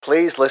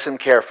Please listen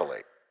carefully.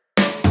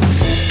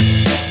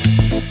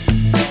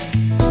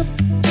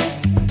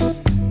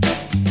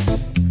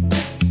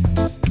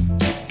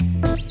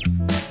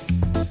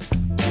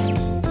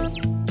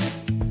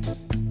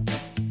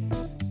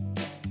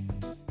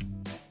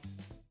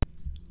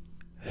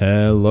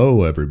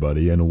 Hello,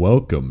 everybody, and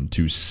welcome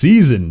to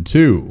Season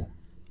 2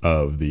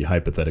 of the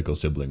Hypothetical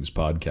Siblings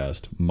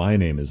podcast. My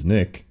name is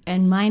Nick.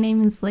 And my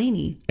name is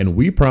Lainey. And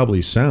we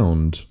probably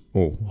sound,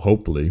 well,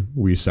 hopefully,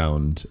 we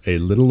sound a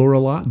little or a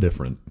lot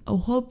different. Oh,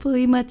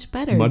 hopefully much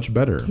better. Much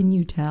better. Can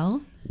you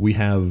tell? We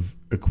have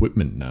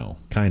equipment now,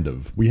 kind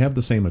of. We have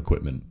the same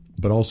equipment,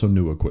 but also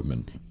new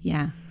equipment.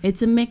 Yeah,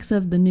 it's a mix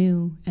of the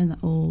new and the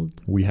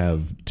old. We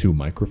have 2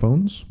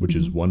 microphones, which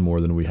is one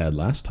more than we had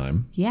last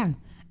time. Yeah,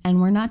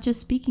 and we're not just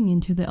speaking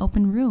into the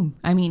open room.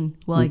 I mean,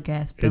 well, I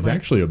guess. But it's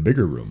actually a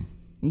bigger room.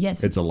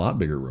 Yes. It's a lot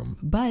bigger room.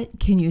 But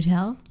can you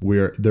tell?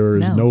 There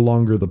is no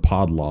longer the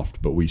pod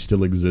loft, but we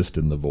still exist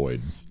in the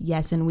void.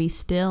 Yes, and we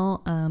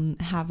still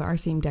have our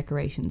same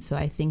decorations, so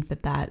I think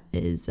that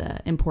is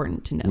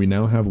important to know. We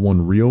now have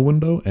one real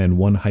window and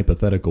one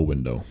hypothetical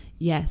window.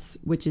 Yes,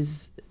 which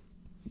is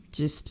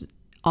just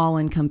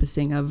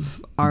all-encompassing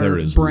of our there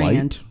is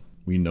brand. Light.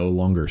 We no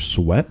longer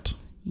sweat.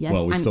 Yes,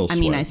 well, we still sweat. I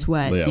mean, I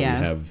sweat. Yeah, yeah,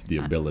 we have the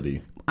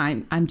ability.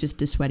 I'm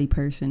just a sweaty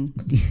person.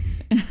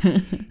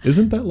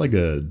 Isn't that like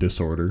a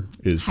disorder?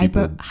 Is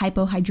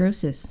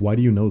hypohidrosis. Why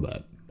do you know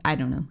that? I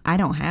don't know. I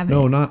don't have it.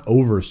 No, not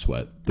over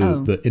sweat.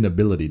 The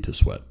inability to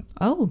sweat.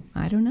 Oh,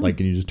 I don't know. Like,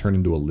 can you just turn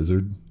into a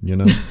lizard? You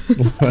know,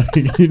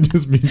 like you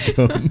just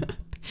become.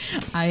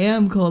 I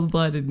am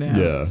cold-blooded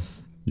now.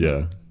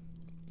 Yeah.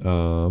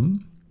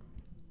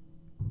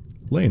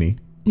 Lainey,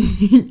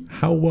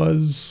 how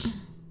was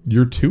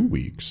your 2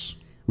 weeks?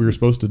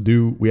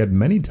 We had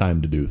many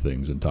time to do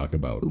things and talk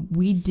about.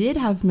 We did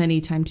have many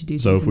time to do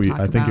so things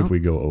if we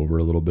go over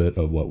a little bit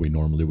of what we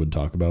normally would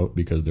talk about,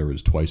 because there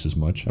was twice as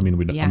much. I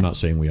mean, I'm not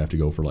saying we have to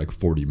go for like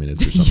 40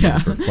 minutes or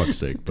something for fuck's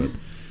sake, but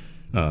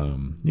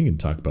you can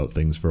talk about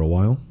things for a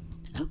while.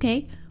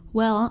 Okay.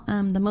 Well,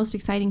 the most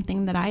exciting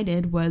thing that I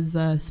did was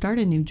start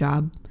a new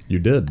job. You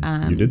did.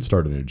 You did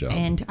start a new job.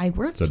 And I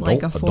worked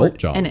adult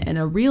job. And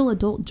a real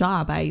adult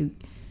job.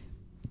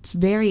 It's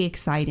very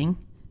exciting.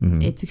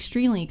 Mm-hmm. It's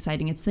extremely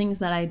exciting. It's things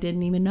that I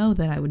didn't even know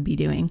that I would be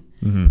doing.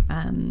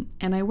 Mm-hmm.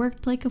 And I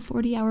worked like a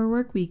 40-hour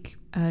work week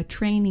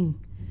training.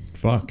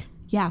 Fuck.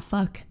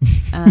 Fuck.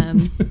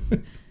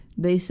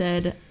 They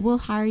said, we'll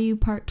hire you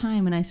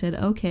part-time. And I said,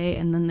 okay.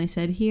 And then they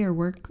said, here,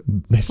 work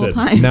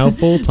full-time. Said, now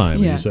full-time.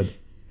 And you said,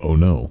 oh,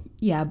 no.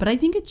 Yeah, but I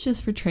think it's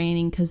just for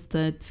training because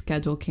the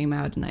schedule came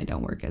out and I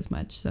don't work as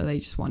much. So they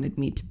just wanted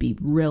me to be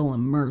real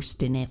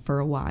immersed in it for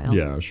a while.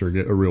 Yeah, sure.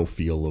 Get a real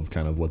feel of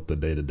kind of what the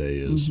day-to-day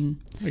is.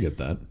 Mm-hmm. I get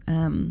that.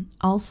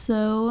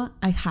 Also,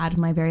 I had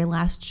my very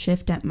last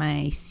shift at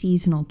my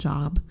seasonal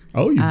job.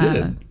 Oh, you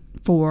did?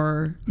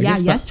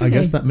 Yesterday. I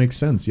guess that makes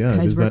sense. Yeah,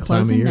 because we're that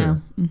time of closing year.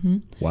 now. Mm-hmm.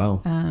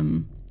 Wow.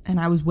 And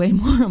I was way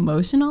more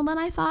emotional than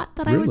I thought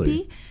that I would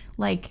be.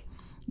 Like,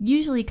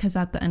 usually because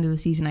at the end of the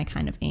season I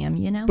kind of am,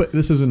 you know. But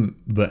this isn't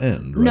the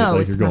end, right? No,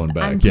 like it's you're going not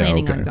back. I'm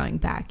planning on going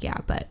back,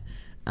 but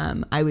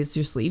I was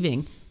just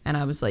leaving and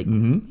I was like,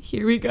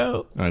 here we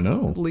go. I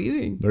know.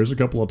 Leaving. There's a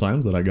couple of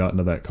times that I got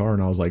into that car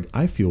and I was like,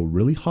 I feel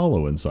really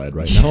hollow inside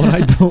right now and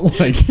I don't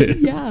like it.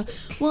 Yeah.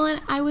 Well,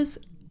 and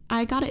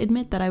I got to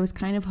admit that I was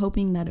kind of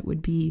hoping that it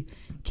would be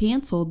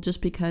canceled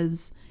just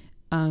because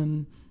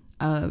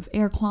of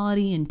air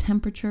quality and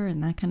temperature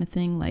and that kind of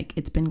thing. Like,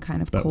 it's been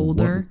kind of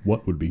colder.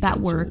 What would be that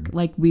canceled? work?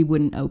 Like, we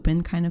wouldn't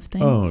open kind of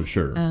thing. Oh,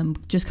 sure.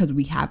 Just because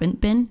we haven't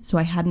been, so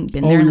I hadn't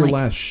been there. Oh, your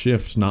last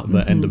shift, not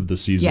the end of the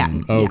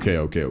season. Yeah.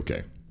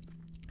 Okay.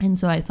 And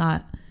so I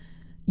thought,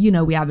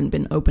 we haven't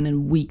been open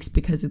in weeks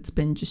because it's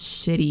been just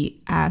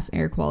shitty ass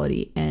air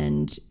quality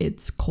and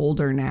it's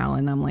colder now.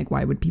 And I'm like,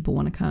 why would people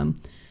want to come?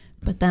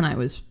 But then I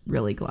was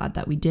really glad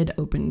that we did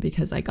open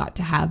because I got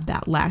to have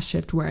that last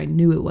shift where I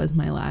knew it was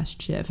my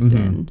last shift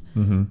and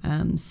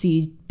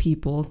see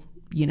people,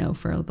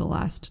 for the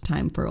last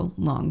time for a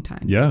long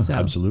time. Yeah, so,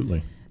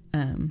 absolutely.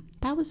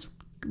 That was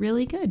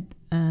really good.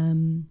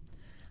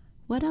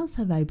 What else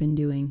have I been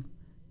doing?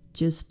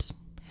 Just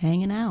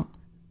hanging out.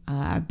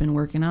 I've been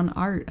working on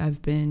art.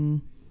 I've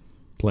been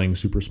playing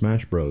Super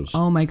Smash Bros.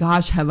 Oh my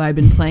gosh, have I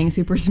been playing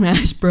Super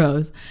Smash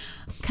Bros.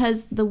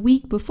 Because the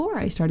week before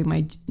I started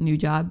my new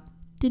job,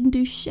 didn't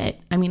do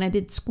shit. I mean, I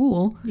did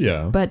school.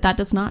 Yeah. But that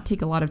does not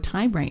take a lot of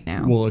time right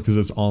now. Well, because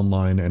it's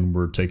online and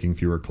we're taking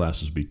fewer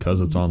classes because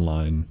it's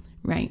online.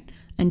 Right.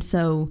 And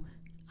so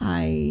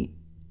I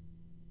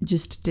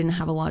just didn't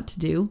have a lot to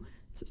do.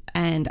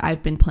 And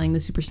I've been playing the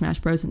Super Smash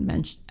Bros.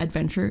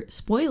 Adventure.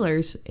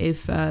 Spoilers,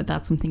 if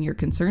that's something you're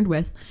concerned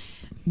with.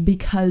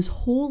 Because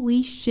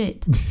holy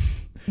shit.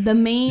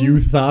 You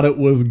thought it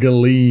was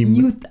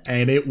Galeem.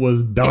 And it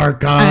was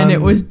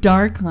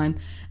Darkon.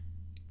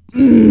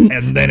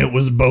 And then it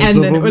was both And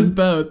of then them? it was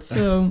both.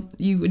 So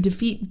you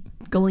defeat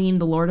Galeem,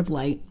 the Lord of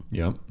Light.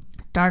 Yep.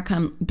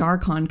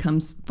 Darkon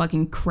comes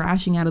fucking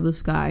crashing out of the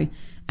sky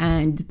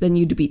And then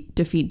you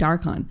defeat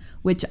Darkon,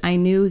 which I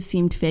knew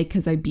seemed fake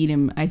because I beat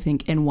him, I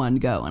think, in one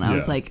go. And I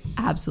was like,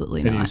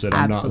 absolutely not. And you said,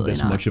 I'm not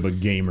this much of a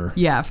gamer.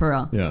 Yeah, for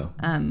real. Yeah.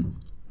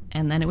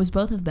 And then it was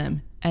both of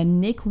them. And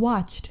Nick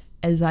watched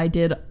as I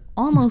did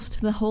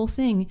almost the whole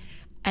thing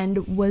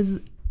and was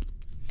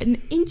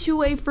an inch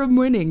away from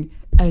winning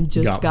and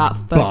just got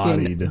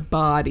fucking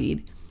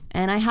bodied.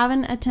 And I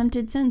haven't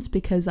attempted since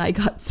because I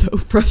got so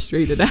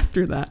frustrated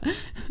after that.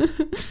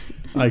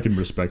 I can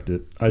respect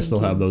it. I still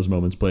have those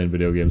moments playing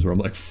video games where I'm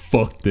like,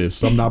 fuck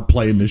this. I'm not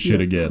playing this shit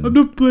again. I'm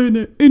not playing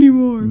it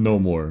anymore. No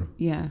more.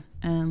 Yeah.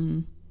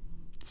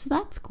 So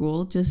that's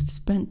cool. I've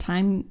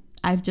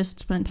just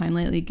spent time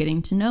lately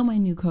getting to know my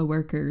new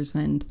coworkers,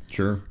 and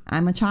sure,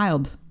 I'm a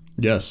child.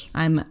 Yes.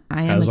 I am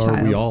As a child.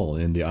 are we all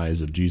in the eyes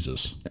of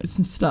Jesus.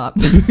 Stop.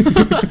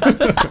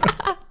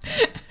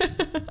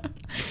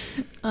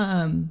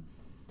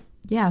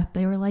 Yeah,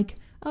 they were like,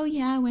 oh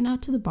yeah, I went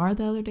out to the bar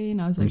the other day,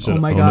 and I was like, oh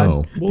my God.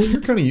 No. Well,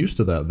 you're kind of used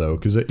to that though,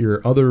 because at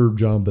your other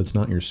job that's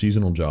not your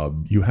seasonal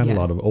job, you had a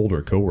lot of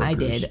older coworkers. I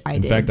did.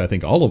 In fact, I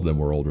think all of them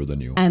were older than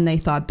you. And they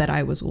thought that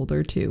I was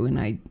older too,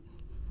 and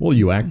well,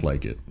 you act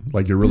like it.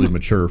 Like you're really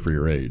mature for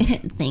your age.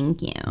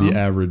 Thank you. The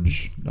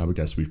average, I would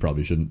guess we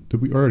probably shouldn't.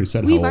 Did we already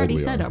said We've how already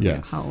old we said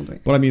are? How old we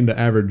are. But I mean, the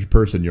average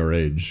person your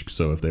age,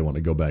 so if they want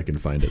to go back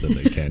and find it, then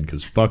they can,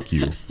 because fuck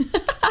you.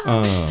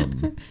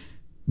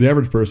 The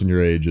average person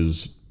your age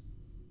is,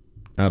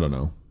 I don't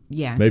know.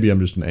 Yeah. Maybe I'm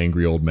just an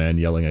angry old man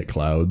yelling at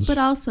clouds. But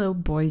also,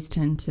 boys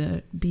tend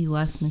to be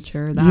less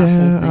mature. Whole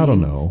thing. I don't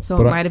know. So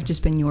it might have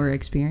just been your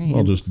experience.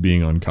 Well, just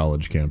being on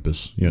college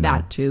campus, you know.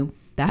 That too.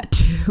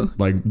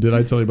 Like, did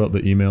I tell you about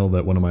the email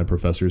that one of my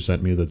professors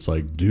sent me that's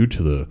like, due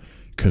to the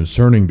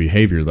concerning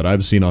behavior that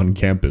I've seen on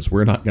campus,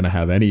 we're not going to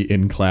have any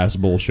in-class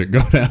bullshit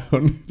go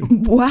down.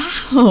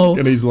 Wow.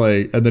 And he's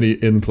like, and then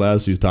in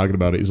class, he's talking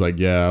about it. He's like,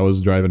 yeah, I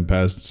was driving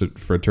past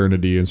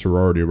Fraternity and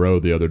Sorority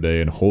Road the other day,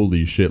 and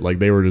holy shit, like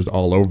they were just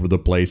all over the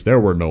place. There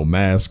were no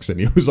masks, and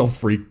he was all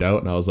freaked out.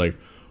 And I was like,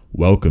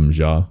 welcome,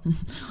 Ja.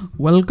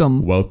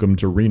 Welcome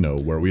to Reno,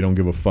 where we don't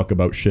give a fuck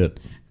about shit.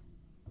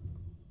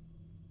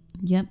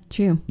 Yep,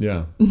 true.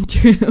 Yeah.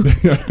 True.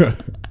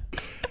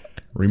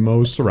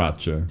 Remo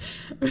Sriracha.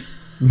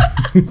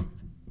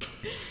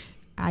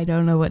 I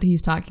don't know what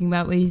he's talking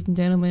about, ladies and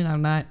gentlemen.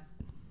 I'm not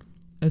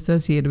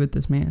associated with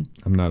this man.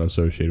 I'm not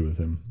associated with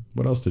him.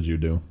 What else did you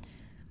do?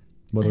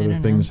 What other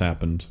things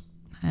happened?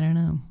 I don't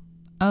know.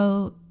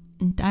 Oh,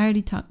 I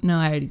already talked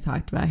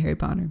about Harry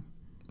Potter.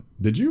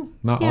 Did you?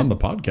 Not on the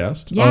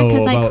podcast. Yeah,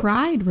 because I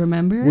cried,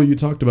 remember? Well, you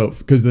talked about,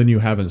 because then you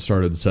haven't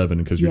started 7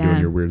 because you're doing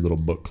your weird little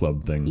book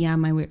club thing. Yeah,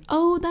 my weird.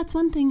 Oh, that's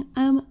one thing.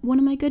 One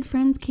of my good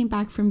friends came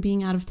back from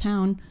being out of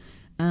town,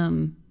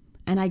 and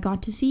I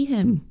got to see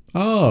him.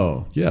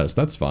 Oh, yes,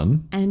 that's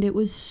fun. And it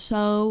was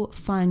so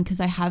fun because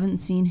I haven't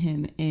seen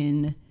him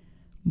in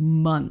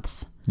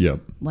months.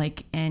 Yep.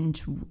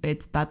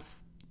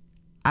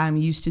 I'm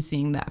used to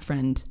seeing that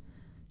friend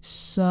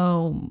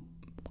so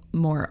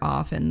more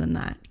often than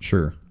that.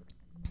 Sure.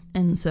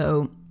 And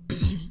so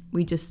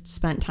we just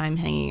spent time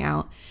hanging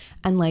out,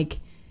 and like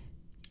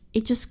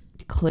it just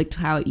clicked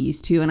how it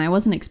used to. And I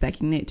wasn't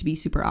expecting it to be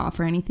super off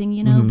or anything,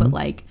 you know, but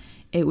like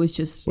it was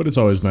just. But it's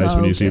always nice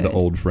when you see the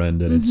old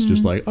friend and it's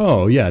just like,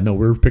 oh yeah, no,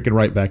 we're picking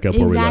right back up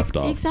where we left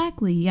off.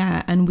 Exactly.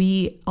 Yeah. And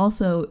we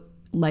also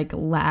like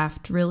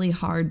laughed really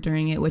hard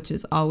during it, which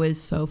is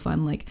always so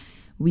fun. Like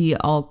we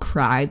all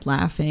cried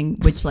laughing,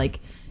 which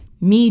like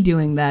me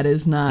doing that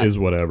is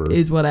whatever.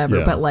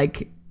 Yeah. But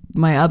like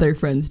my other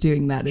friends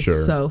doing that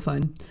is so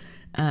fun.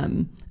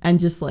 And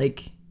just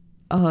like,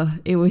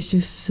 it was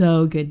just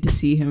so good to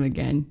see him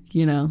again,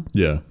 you know?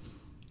 Yeah.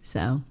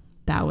 So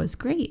that was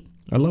great.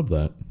 I love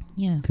that.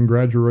 Yeah.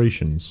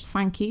 Congratulations.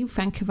 Thank you.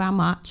 Thank you very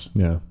much.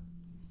 Yeah.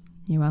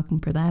 You're welcome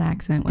for that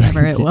accent,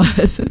 whatever it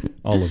was.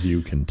 All of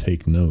you can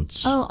take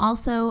notes. Oh,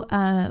 also,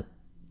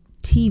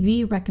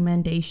 TV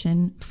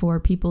recommendation for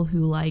people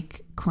who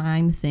like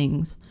crime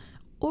things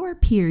or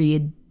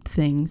period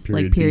things,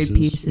 like period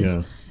pieces.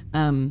 Yeah.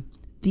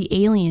 The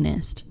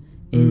Alienist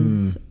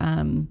is...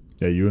 yeah,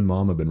 you and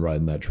Mom have been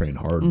riding that train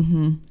hard.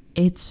 Mm-hmm.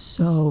 It's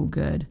so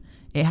good.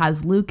 It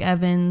has Luke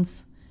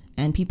Evans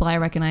and people I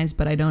recognize,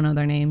 but I don't know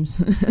their names.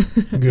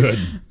 Good.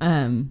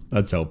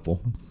 That's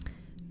helpful.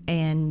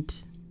 And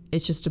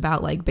it's just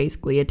about like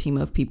basically a team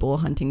of people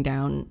hunting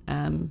down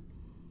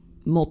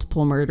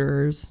multiple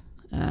murderers.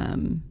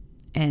 And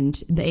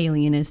the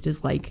Alienist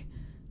is like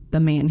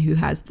the man who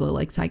has the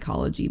like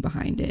psychology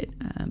behind it.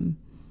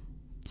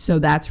 So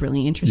that's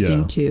really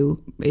interesting too.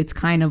 It's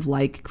kind of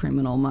like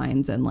Criminal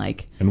Minds and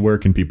like. And where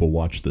can people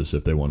watch this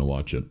if they want to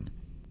watch it?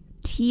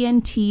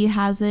 TNT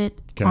has it.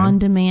 Okay. On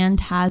Demand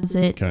has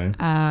it. Okay.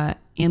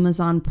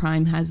 Amazon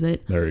Prime has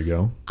it. There you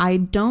go. I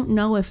don't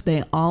know if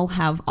they all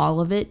have all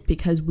of it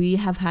because we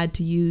have had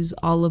to use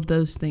all of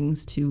those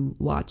things to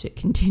watch it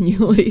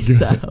continually.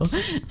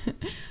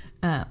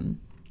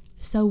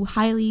 So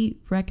highly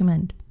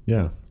recommend.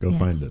 Yeah, go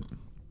find it.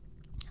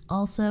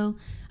 Also,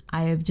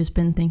 I have just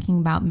been thinking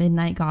about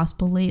Midnight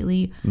Gospel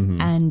lately,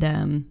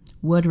 and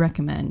Would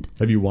recommend.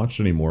 Have you watched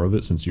any more of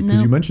it since you? Because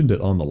No. you mentioned it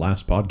on the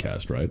last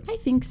podcast, right? I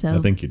think so. I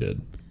think you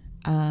did.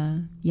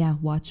 Yeah,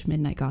 watch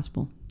Midnight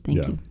Gospel. Thank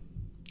you.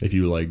 If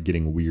you like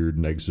getting weird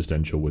and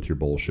existential with your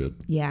bullshit.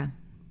 Yeah.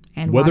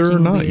 And whether or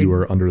watching not weird... you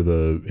are under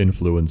the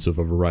influence of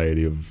a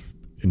variety of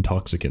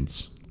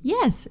intoxicants.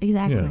 Yes,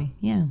 exactly.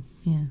 Yeah.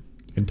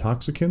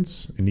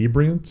 Intoxicants?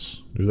 Inebriants?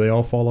 Do they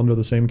all fall under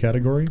the same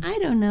category? I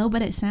don't know,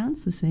 but it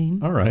sounds the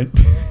same. All right.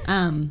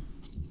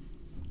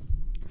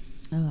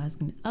 Do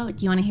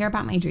you want to hear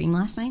about my dream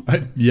last night?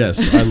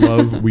 Yes, I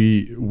love.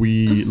 We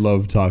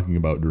love talking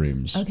about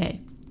dreams.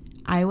 Okay,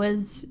 I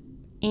was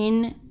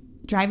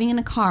driving in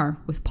a car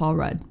with Paul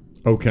Rudd.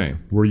 Okay,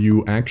 were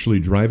you actually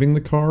driving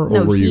the car, or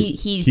No, were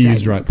he's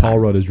driving the car. Paul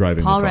Rudd is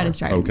driving. Paul the car. Rudd is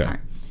driving the Okay.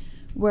 car.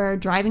 We're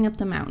driving up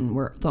the mountain.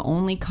 We're the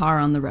only car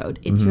on the road.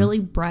 It's really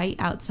bright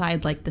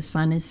outside, like the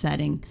sun is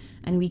setting,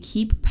 and we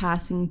keep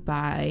passing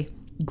by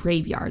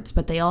graveyards,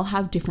 but they all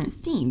have different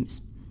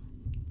themes.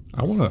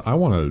 I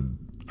want to.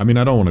 I mean,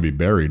 I don't want to be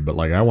buried, but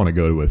like I want to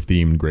go to a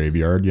themed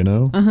graveyard, you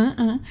know?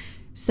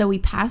 So we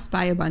passed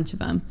by a bunch of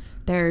them.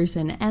 There's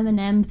an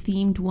M&M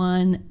themed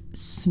one,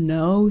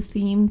 snow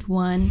themed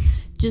one,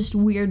 just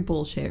weird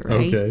bullshit,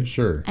 right? Okay,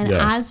 sure. And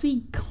as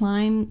we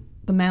climb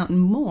the mountain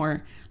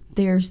more,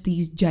 there's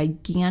these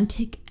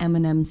gigantic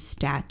M&M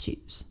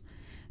statues.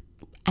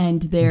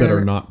 And that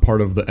are not part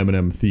of the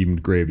M&M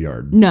themed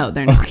graveyard. No,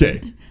 they're not.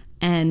 Okay.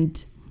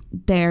 And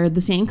they're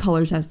the same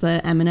colors as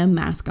the M&M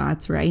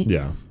mascots, right?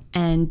 Yeah.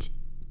 And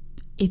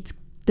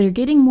they're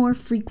getting more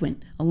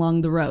frequent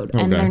along the road.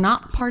 And Okay. they're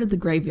not part of the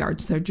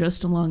graveyards. They're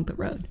just along the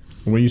road.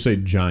 When you say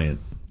giant,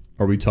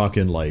 are we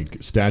talking like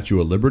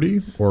Statue of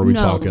Liberty, or are we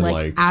talking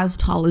like as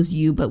tall as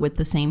you, but with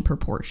the same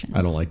proportions?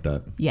 I don't like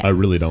that. Yes. I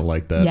really don't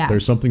like that. Yes.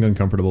 There's something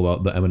uncomfortable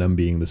about the M&M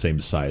being the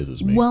same size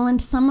as me. Well, and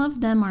some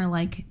of them are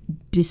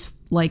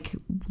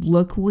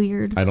look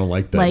weird. I don't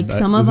like that. Like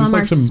some of them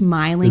are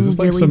smiling is this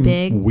like really some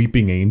big.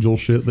 weeping angel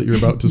shit that you're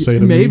about to say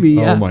to Maybe,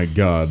 me? yeah. Oh my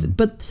god.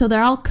 But so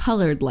they're all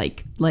colored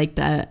like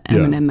the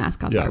M&M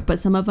mascots Yeah. are. But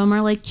some of them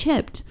are like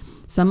chipped.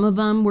 Some of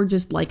them were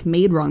just like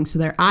made wrong, so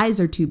their eyes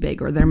are too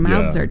big or their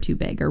mouths are too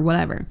big or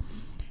whatever.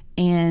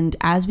 And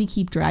as we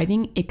keep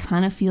driving, it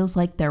kind of feels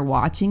like they're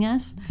watching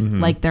us,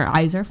 like their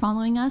eyes are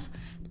following us.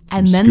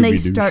 And then they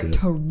Scooby-Doo start shit.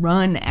 to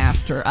run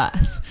after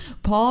us.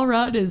 Paul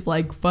Rudd is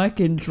like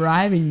fucking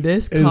driving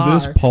this car.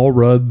 Is this Paul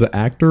Rudd the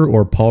actor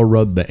or Paul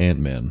Rudd the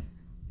Ant-Man?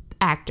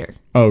 Actor.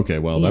 Oh, okay,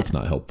 well, that's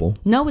not helpful.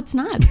 No, it's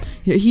not.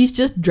 He's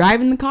just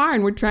driving the car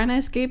and we're trying to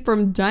escape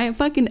from giant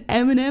fucking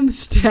M&M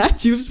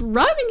statues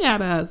running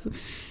at us.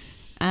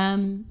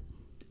 And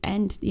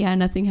yeah,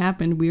 nothing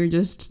happened. We were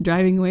just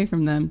driving away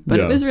from them. But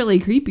it was really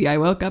creepy. I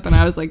woke up and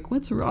I was like,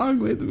 what's wrong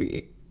with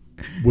me?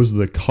 Was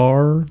the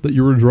car that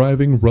you were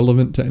driving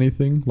relevant to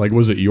anything? Like,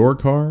 was it your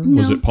car?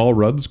 No. Was it Paul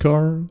Rudd's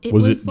car?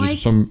 Was it like-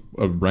 just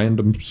a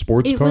random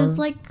sports car? It was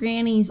like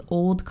Granny's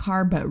old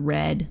car, but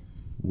red.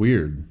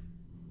 Weird.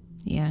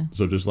 Yeah.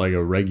 So just like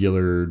a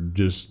regular,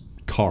 just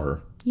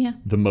car. Yeah.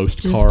 The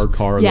most Just-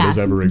 car that yeah, has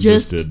ever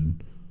just-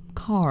 existed.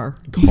 Car.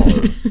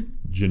 Car.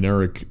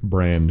 Generic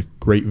brand,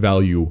 great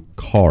value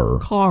car.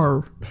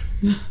 Car.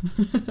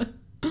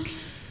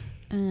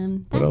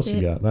 What else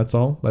you got? That's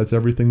all? That's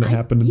everything that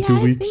happened in 2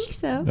 weeks? I think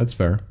so. That's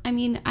fair. I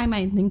mean, I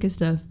might think of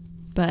stuff,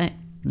 but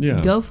Yeah.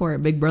 go for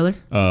it, big brother.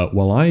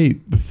 Well, I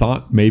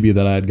thought maybe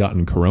that I had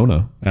gotten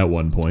corona at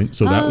one point,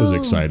 so that was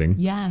exciting.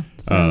 Yeah.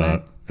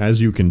 So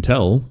As you can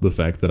tell, the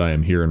fact that I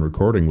am here and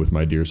recording with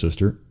my dear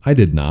sister, I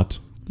did not.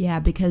 yeah,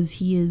 because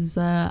he is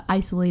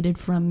isolated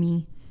from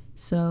me.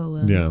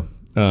 So Yeah.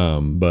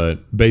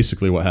 But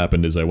basically what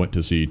happened is I went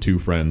to see two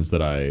friends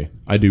that I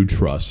do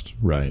trust,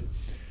 right?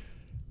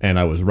 And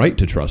I was right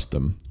to trust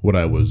them. What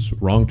I was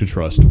wrong to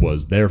trust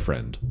was their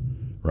friend,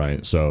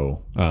 right?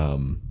 So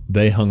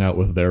they hung out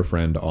with their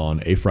friend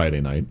on a Friday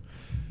night,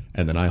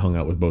 and then I hung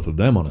out with both of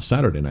them on a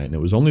Saturday night, and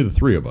it was only the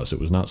three of us. It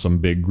was not some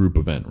big group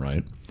event,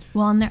 right?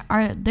 well, and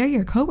they're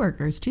your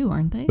coworkers too,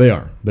 aren't they? They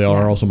are. They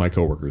are also my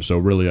coworkers, so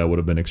really I would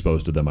have been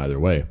exposed to them either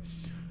way.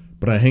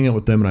 But I hang out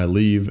with them and I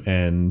leave,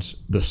 and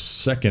the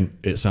second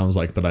it sounds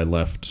like that I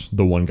left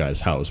the one guy's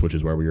house, which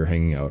is where we were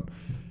hanging out,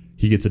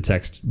 he gets a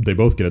text. They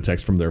both get a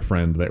text from their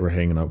friend that we're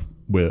hanging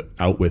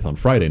out with on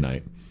Friday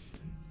night.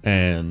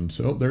 And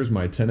so there's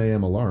my 10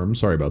 a.m. alarm.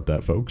 Sorry about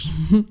that, folks.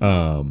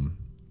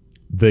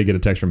 They get a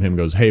text from him,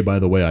 goes, "Hey, by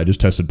the way, I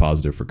just tested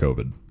positive for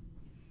COVID."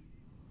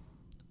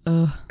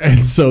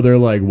 And so they're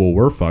like, "Well,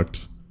 we're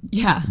fucked."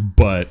 Yeah.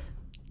 But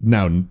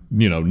now,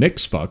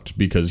 Nick's fucked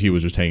because he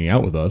was just hanging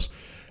out with us.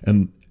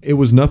 And it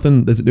was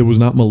nothing. It was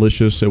not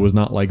malicious. It was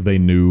not like they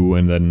knew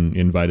and then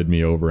invited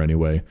me over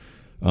anyway.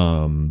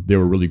 They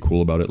were really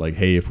cool about it. Like,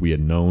 hey, if we had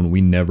known, we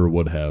never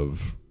would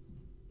have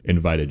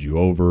invited you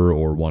over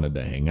or wanted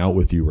to hang out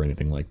with you or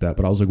anything like that.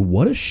 But I was like,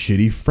 what a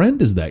shitty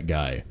friend is that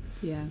guy?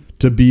 Yeah.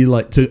 To be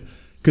like,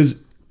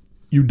 because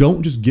you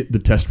don't just get the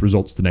test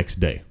results the next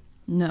day.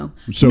 No.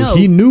 So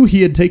he knew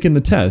he had taken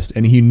the test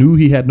and he knew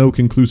he had no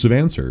conclusive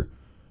answer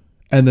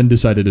and then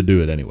decided to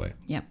do it anyway.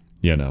 Yep.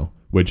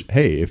 Which,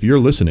 hey, if you're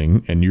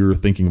listening and you're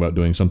thinking about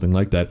doing something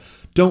like that,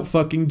 don't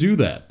fucking do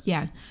that.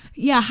 Yeah.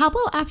 Yeah. How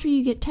about after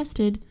you get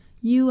tested,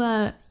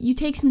 you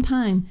take some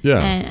time.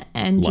 Yeah.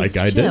 And just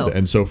like I chill. did.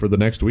 And so for the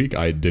next week,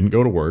 I didn't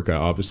go to work. I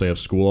obviously have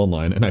school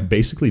online, and I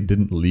basically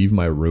didn't leave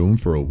my room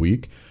for a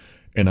week.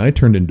 And I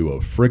turned into a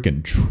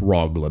freaking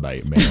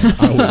troglodyte, man.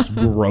 I was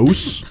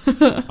gross.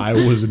 I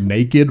was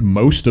naked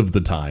most of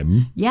the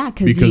time. Yeah,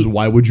 because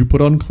why would you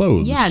put on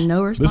clothes? Yeah,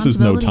 no This is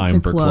no responsibility time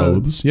to for clothes.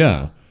 clothes.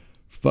 Yeah.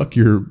 Fuck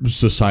your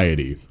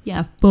society.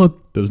 Yeah,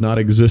 fuck. Does not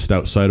exist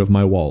outside of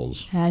my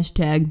walls.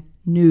 Hashtag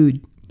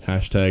nude.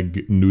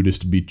 Hashtag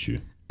nudist beat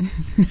you.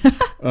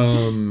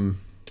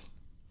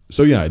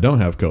 So yeah, I don't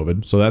have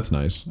COVID, so that's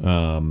nice.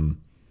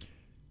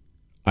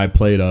 I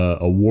played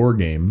a war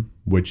game,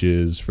 which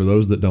is, for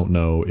those that don't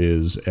know,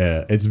 is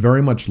it's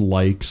very much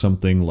like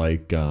something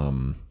like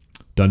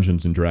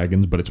Dungeons and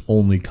Dragons, but it's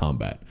only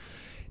combat.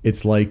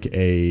 It's like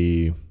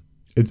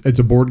it's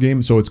a board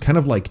game, so it's kind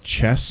of like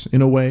chess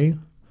in a way,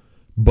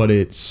 but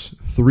it's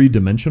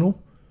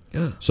 3-dimensional.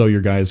 Ugh. So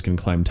your guys can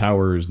climb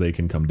towers, they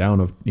can come down,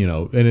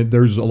 and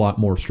there's a lot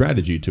more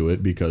strategy to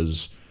it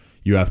because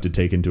you have to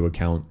take into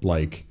account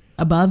like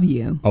above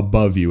you,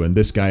 and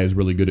this guy is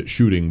really good at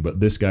shooting, but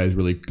this guy is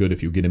really good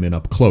if you get him in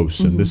up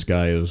close, and this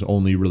guy is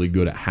only really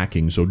good at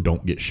hacking, so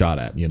don't get shot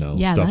at,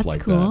 yeah, stuff that's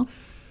like cool.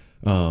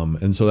 that.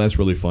 And so that's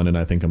really fun, and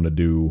I think I'm going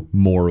to do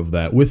more of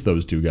that with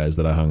those two guys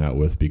that I hung out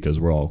with because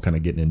we're all kind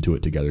of getting into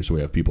it together, so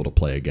we have people to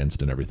play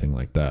against and everything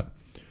like that.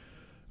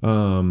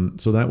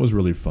 So that was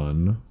really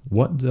fun.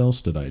 What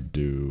else did I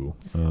do?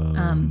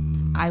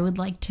 I would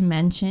like to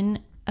mention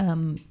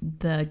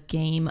the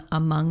game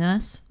Among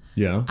Us.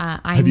 Yeah.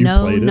 I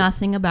know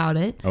nothing about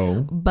it.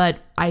 Oh. But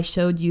I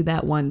showed you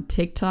that one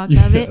TikTok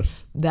of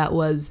it. That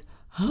was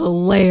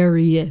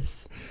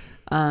hilarious.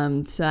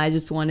 So I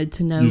just wanted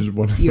to know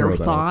your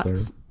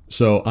thoughts.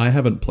 So I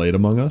haven't played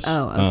Among Us.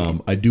 Oh, okay.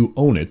 I do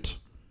own it.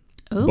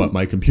 Ooh. But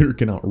my computer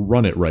cannot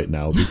run it right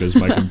now because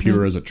my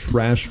computer is a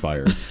trash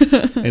fire.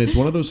 And it's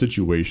one of those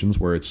situations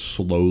where it's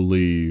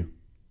slowly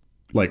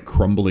like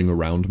crumbling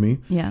around me.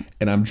 Yeah.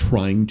 And I'm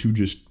trying to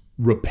just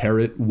repair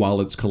it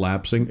while it's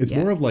collapsing. It's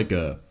more of like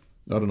I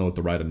don't know what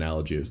the right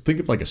analogy is.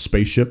 Think of like a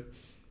spaceship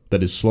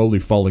that is slowly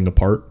falling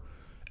apart.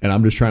 And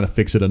I'm just trying to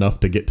fix it enough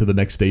to get to the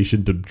next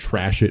station to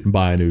trash it and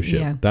buy a new ship.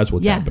 Yeah. That's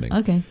what's happening.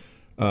 Okay.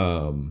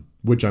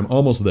 Which I'm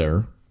almost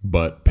there,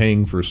 but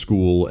paying for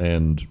school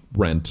and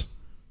rent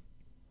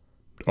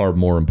are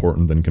more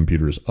important than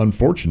computers.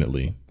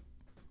 Unfortunately,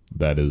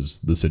 that is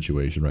the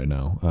situation right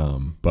now.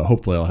 But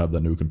hopefully I'll have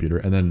that new computer,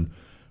 and then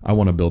I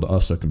want to build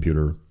us a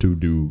computer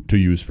to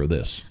use for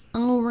this.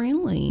 Oh,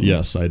 really?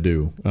 Yes, I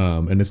do.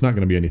 And it's not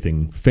going to be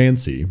anything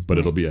fancy, but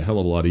it'll be a hell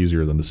of a lot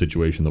easier than the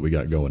situation that we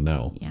got going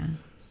now. Yeah.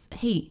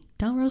 Hey,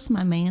 don't roast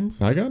my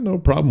mans. I got no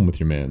problem with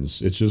your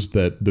mans. It's just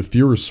that the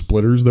fewer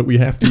splitters that we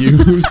have to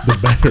use, the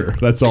better.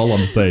 That's all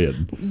I'm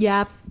saying.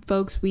 Yeah,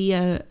 folks, we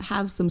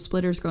have some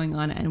splitters going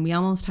on, and we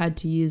almost had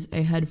to use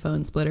a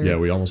headphone splitter. Yeah,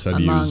 we almost had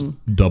to use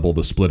double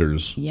the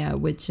splitters. Yeah,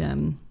 which,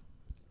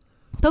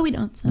 but we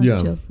don't, so yeah.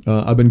 it's chill.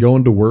 I've been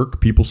going to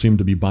work. People seem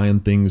to be buying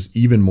things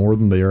even more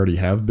than they already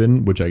have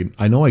been, which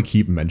I know I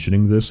keep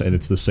mentioning this, and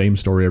it's the same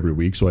story every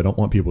week, so I don't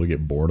want people to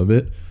get bored of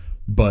it.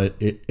 But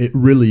it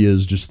really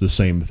is just the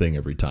same thing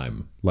every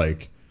time.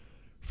 Like,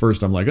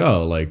 first I'm like,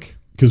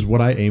 because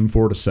what I aim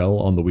for to sell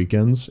on the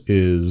weekends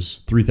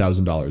is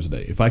 $3,000 a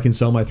day. If I can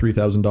sell my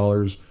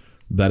 $3,000,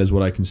 that is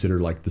what I consider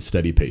like the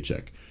steady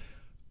paycheck.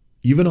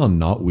 Even on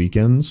not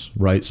weekends,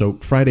 right? So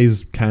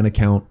Fridays kind of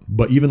count,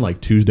 but even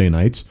like Tuesday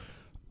nights,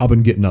 I've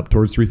been getting up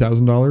towards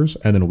 $3,000,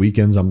 and then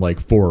weekends I'm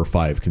like 4 or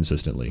 5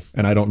 consistently,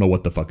 and I don't know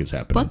what the fuck is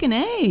happening. Fucking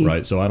A.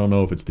 Right, so I don't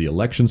know if it's the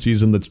election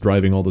season that's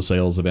driving all the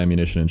sales of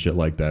ammunition and shit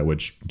like that,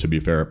 which, to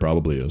be fair, it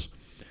probably is.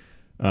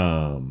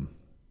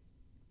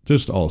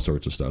 Just all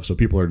sorts of stuff. So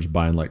people are just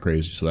buying like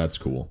crazy, so that's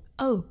cool.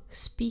 Oh,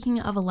 speaking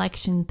of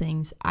election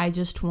things, I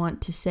just want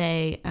to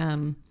say,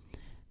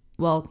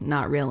 well,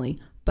 not really,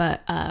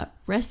 but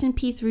rest in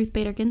peace, Ruth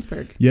Bader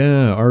Ginsburg.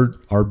 Yeah,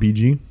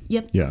 RBG.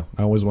 Yep. Yeah,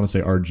 I always want to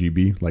say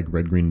RGB, like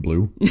red, green,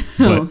 blue,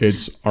 but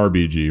it's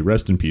RBG.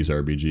 Rest in peace,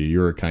 RBG.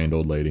 You're a kind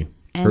old lady.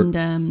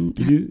 And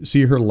did you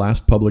see her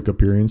last public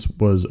appearance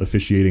was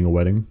officiating a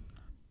wedding?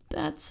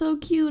 That's so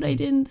cute. I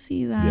didn't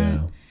see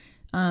that.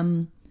 Yeah.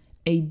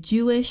 A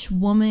Jewish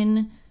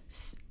woman,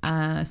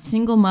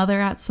 single mother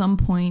at some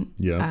point.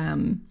 Yeah.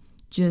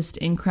 Just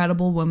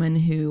incredible woman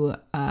who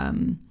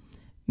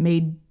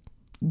made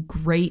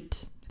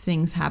great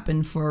things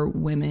happen for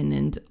women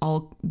and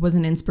was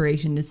an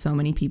inspiration to so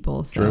many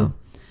people. So True.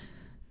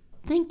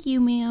 Thank you,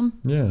 ma'am.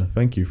 Yeah,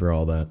 thank you for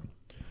all that.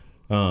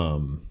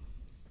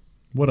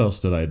 What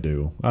else did I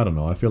do? I don't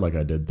know. I feel like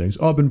I did things.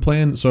 Oh, I've been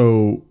playing.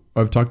 So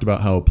I've talked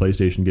about how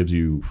PlayStation gives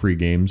you free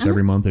games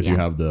every month if you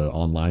have the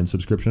online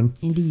subscription.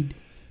 Indeed.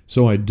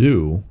 So I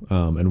do.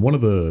 And one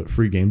of the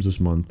free games this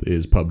month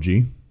is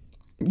PUBG.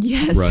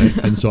 Yes. Right.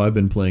 And so I've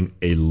been playing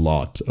a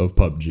lot of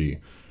PUBG.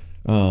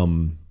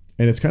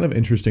 And it's kind of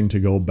interesting to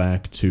go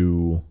back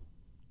to,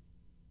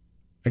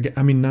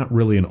 I mean, not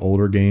really an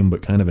older game,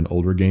 but kind of an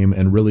older game.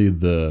 And really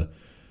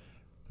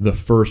the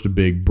first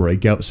big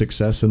breakout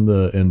success in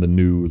the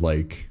new,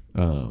 like,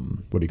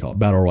 what do you call it,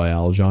 battle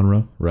royale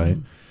genre, right?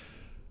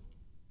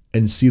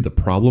 And see the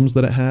problems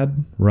that it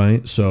had,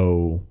 right?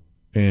 So,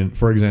 and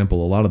for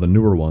example, a lot of the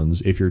newer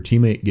ones, if your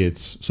teammate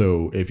gets,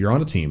 so if you're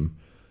on a team,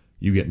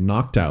 you get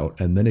knocked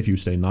out, and then if you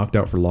stay knocked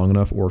out for long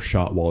enough or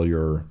shot while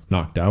you're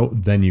knocked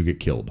out, then you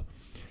get killed.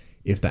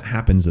 If that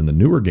happens in the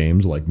newer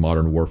games like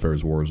Modern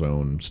Warfare's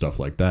Warzone, stuff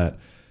like that,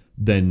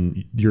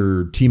 then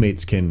your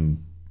teammates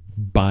can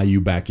buy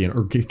you back in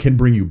or can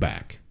bring you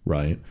back,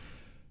 right?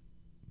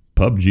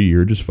 PUBG,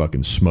 you're just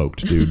fucking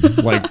smoked, dude.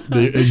 Like,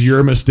 it's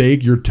your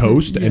mistake, you're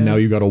toast, and now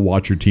you got to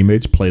watch your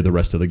teammates play the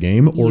rest of the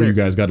game, or you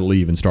guys got to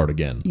leave and start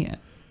again. Yeah.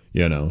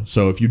 You know,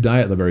 so if you die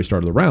at the very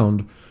start of the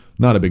round,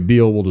 not a big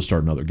deal, we'll just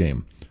start another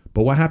game.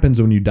 But what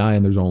happens when you die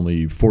and there's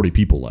only 40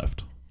 people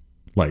left?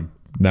 Like,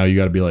 now you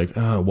got to be like,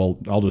 oh, well,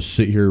 I'll just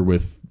sit here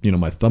with, you know,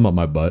 my thumb up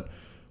my butt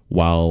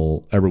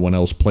while everyone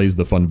else plays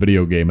the fun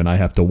video game and I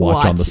have to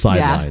watch on the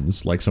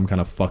sidelines like some kind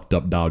of fucked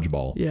up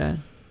dodgeball. Yeah.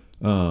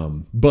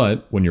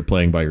 But when you're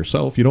playing by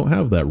yourself, you don't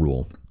have that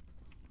rule.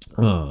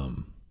 But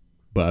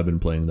I've been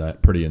playing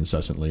that pretty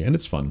incessantly, and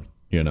it's fun,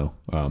 you know,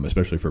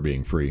 especially for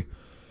being free.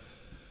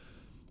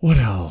 What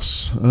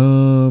else?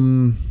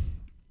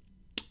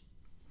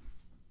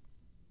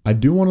 I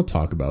do want to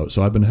talk about,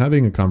 so I've been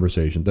having a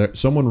conversation that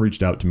someone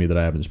reached out to me that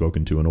I haven't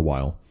spoken to in a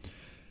while,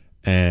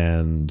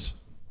 and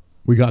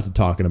we got to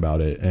talking about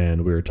it,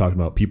 and we were talking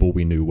about people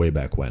we knew way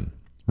back when,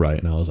 right?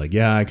 And I was like,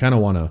 yeah, I kind of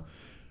want to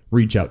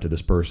reach out to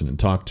this person and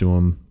talk to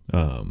him,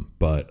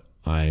 but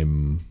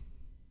I'm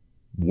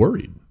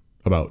worried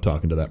about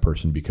talking to that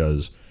person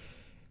because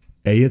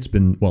A is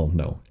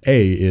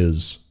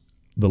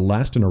the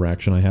last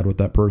interaction I had with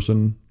that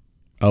person,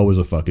 I was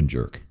a fucking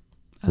jerk,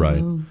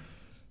 right?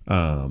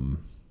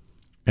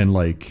 And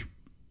like,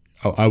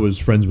 I was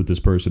friends with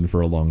this person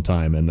for a long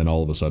time, and then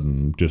all of a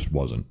sudden just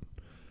wasn't.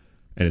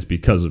 And it's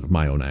because of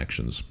my own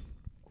actions.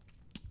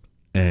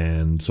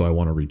 And so I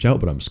want to reach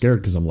out, but I'm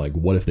scared because I'm like,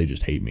 what if they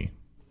just hate me?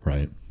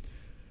 Right.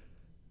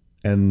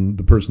 And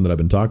the person that I've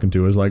been talking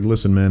to is like,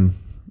 listen, man,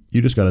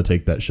 you just got to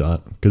take that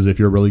shot. Because if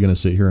you're really going to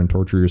sit here and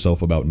torture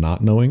yourself about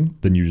not knowing,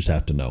 then you just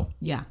have to know.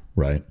 Yeah.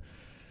 Right.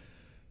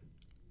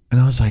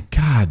 And I was like,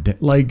 God,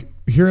 like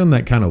hearing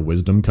that kind of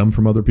wisdom come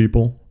from other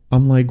people,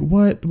 I'm like,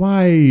 what?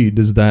 Why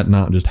does that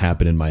not just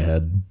happen in my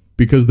head?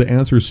 Because the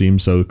answer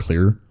seems so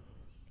clear.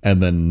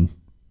 And then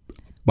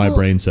my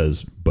brain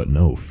says, but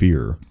no,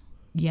 fear.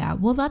 Yeah.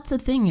 Well, that's the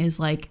thing is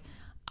like,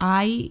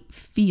 I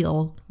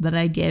feel that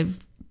I give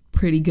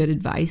pretty good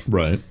advice.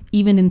 Right.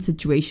 Even in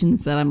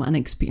situations that I'm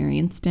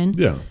unexperienced in.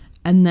 Yeah.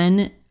 And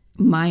then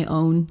my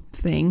own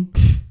thing,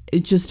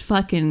 it just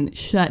fucking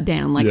shut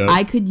down. Like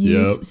I could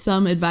use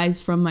some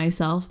advice from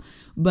myself,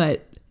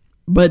 but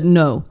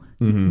no.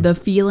 Mm-hmm. The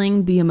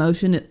feeling, the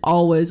emotion, it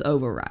always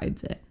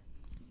overrides it.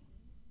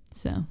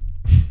 So,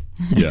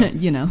 yeah.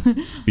 You know.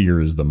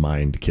 Fear is the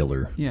mind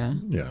killer. Yeah.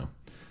 Yeah.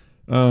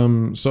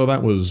 So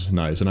that was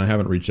nice, and I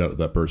haven't reached out to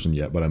that person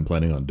yet, but I'm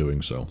planning on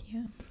doing so.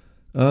 Yeah.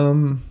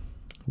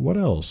 What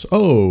else?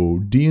 Oh,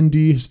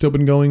 D&D has still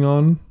been going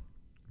on.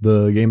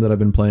 The game that I've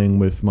been playing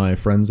with my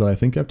friends that I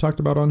think I've talked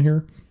about on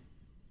here.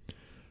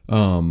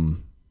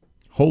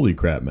 Holy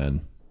crap,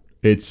 man.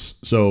 It's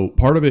so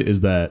part of it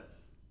is that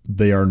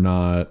they are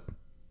not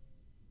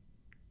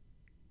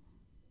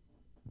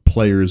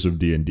players of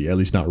D&D, at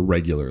least not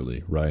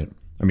regularly, right?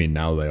 I mean,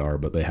 now they are,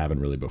 but they haven't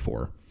really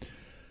before.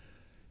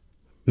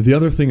 The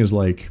other thing is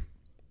like,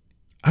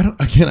 I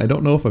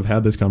don't know if I've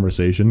had this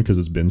conversation because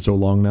it's been so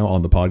long now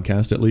on the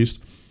podcast at least,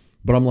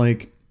 but I'm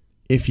like,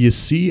 if you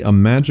see a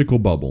magical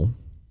bubble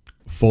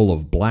full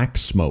of black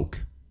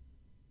smoke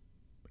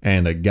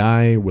and a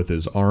guy with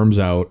his arms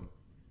out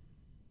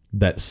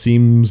that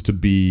seems to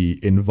be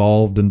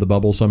involved in the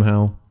bubble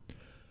somehow,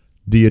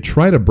 do you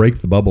try to break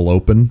the bubble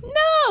open?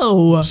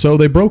 No. So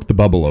they broke the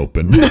bubble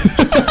open.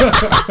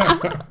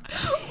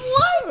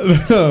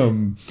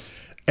 What?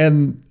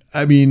 And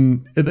I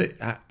mean,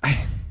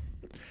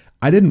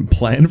 I didn't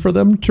plan for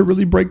them to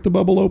really break the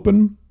bubble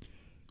open,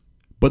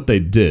 but they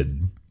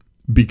did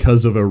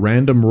because of a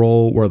random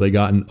roll where they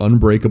got an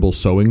unbreakable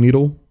sewing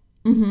needle.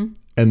 Mm-hmm.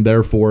 And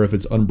therefore, if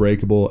it's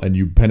unbreakable and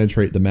you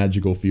penetrate the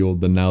magical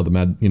field, then now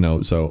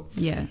so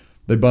yeah,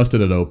 they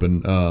busted it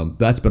open.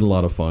 That's been a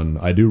lot of fun.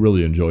 I do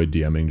really enjoy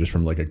DMing just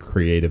from like a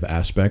creative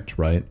aspect,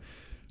 right?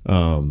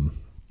 And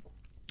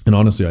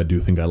honestly, I do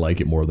think I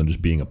like it more than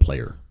just being a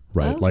player,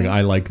 right? Okay. Like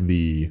I like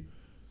the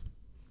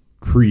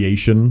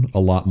creation a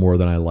lot more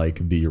than I like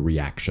the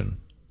reaction,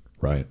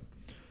 right?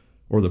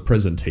 Or the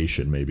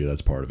presentation, maybe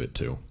that's part of it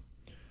too.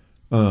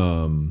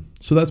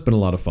 So that's been a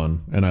lot of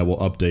fun, and I will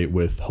update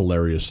with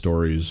hilarious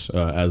stories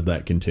as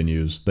that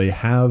continues. They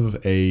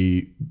have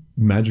a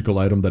magical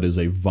item that is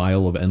a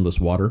vial of endless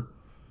water.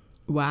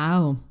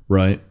 Wow.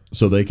 Right?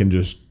 So they can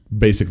just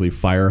basically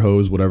fire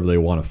hose whatever they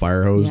want to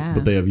fire hose,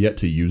 but they have yet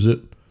to use it.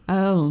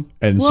 Oh.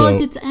 And well, so,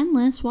 if it's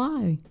endless,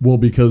 why? Well,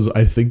 because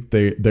I think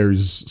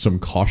there's some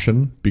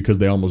caution because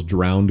they almost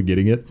drowned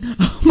getting it.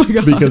 Oh my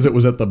God. Because it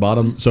was at the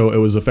bottom. So it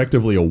was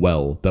effectively a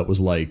well that was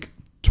like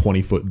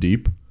 20 foot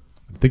deep.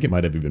 think it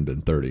might have even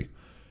been 30.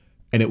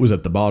 And it was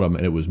at the bottom,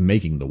 and it was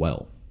making the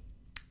well.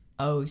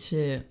 Oh,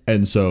 shit.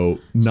 And so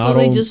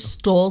they just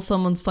stole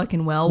someone's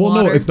fucking well water?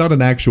 Well, no, it's not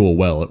an actual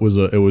well. It was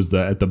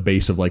at the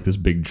base of like this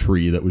big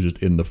tree that was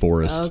just in the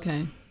forest. Oh,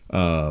 okay.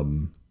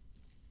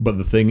 But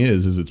the thing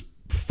is it's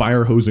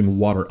fire hosing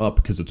water up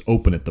because it's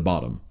open at the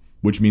bottom,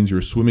 which means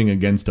you're swimming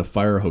against a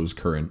fire hose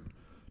current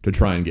to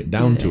try and get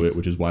down to it,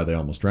 which is why they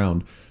almost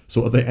drowned.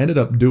 So what they ended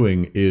up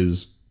doing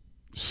is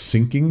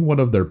sinking one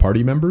of their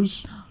party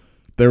members.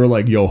 They were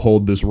like, yo,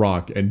 hold this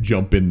rock and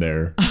jump in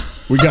there.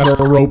 We got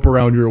a rope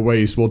around your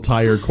waist. We'll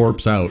tie your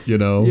corpse out, you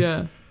know?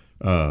 Yeah.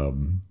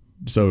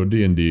 So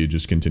D&D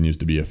just continues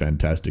to be a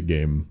fantastic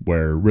game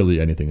where really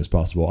anything is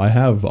possible. I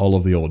have all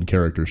of the old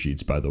character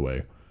sheets, by the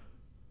way,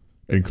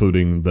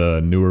 including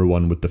the newer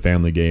one with the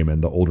family game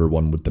and the older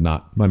one with the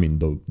not. I mean,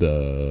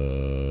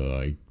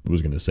 I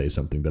was going to say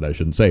something that I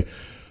shouldn't say.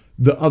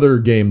 The other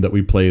game that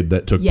we played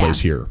that took place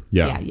here.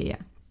 Yeah.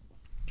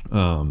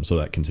 So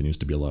that continues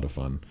to be a lot of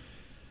fun.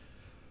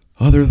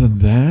 Other than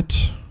that,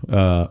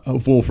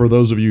 for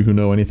those of you who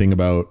know anything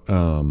about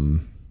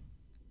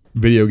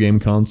video game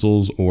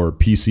consoles or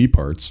PC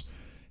parts,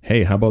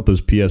 hey, how about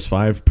those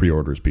PS5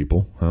 pre-orders,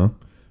 people? Huh?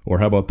 Or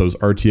how about those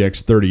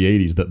RTX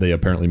 3080s that they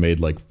apparently made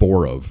like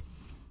 4 of?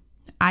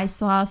 I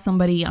saw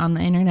somebody on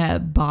the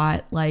internet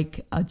bought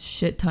like a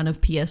shit ton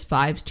of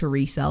PS5s to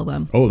resell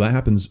them. Oh, that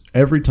happens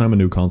every time a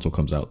new console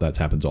comes out. That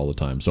happens all the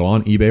time. So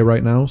on eBay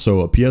right now,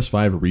 so a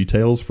PS5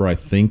 retails for I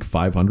think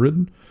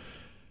 $500.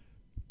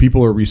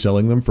 People are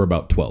reselling them for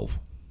about $12.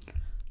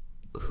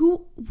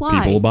 Why?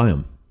 People will buy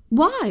them.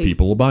 Why?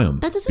 People will buy them.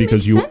 That doesn't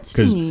make sense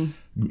to me.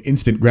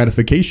 Instant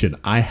gratification.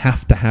 I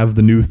have to have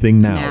the new thing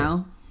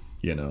now.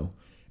 You know?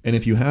 And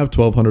if you have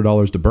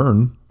 $1,200 to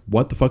burn,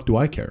 what the fuck do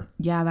I care?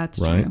 Yeah, that's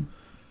right? True.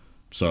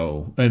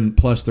 So, and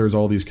plus there's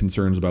all these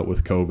concerns about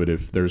with COVID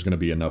if there's going to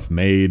be enough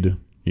made,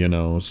 you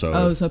know,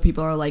 so. So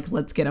people are like,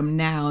 let's get them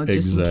now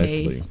just in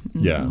case. Mm-hmm.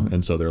 Yeah.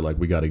 And so they're like,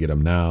 we got to get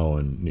them now.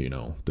 And, you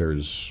know,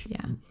 there's,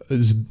 yeah.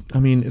 I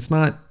mean, it's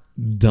not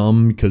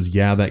dumb because,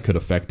 yeah, that could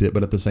affect it.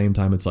 But at the same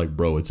time, it's like,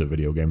 bro, it's a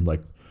video game.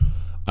 Like,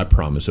 I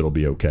promise it'll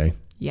be okay.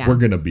 Yeah. We're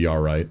going to be all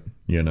right,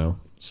 you know,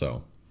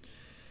 so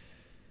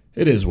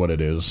it is what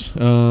it is.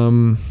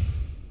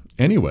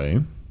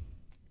 Anyway.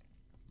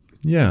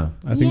 Yeah,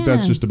 I think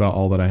that's just about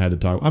all that I had to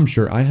talk. I'm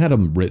sure I had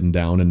them written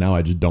down, and now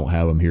I just don't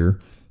have them here.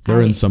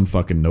 They're in some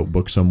fucking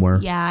notebook somewhere.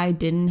 Yeah, I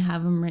didn't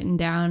have them written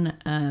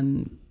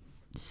down,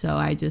 so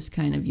I just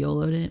kind of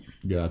YOLO'd it.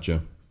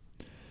 Gotcha.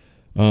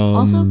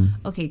 Also,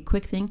 okay,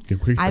 quick thing.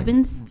 I've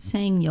been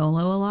saying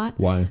YOLO a lot.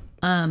 Why?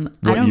 I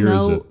don't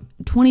know.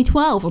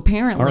 2012,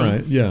 apparently. All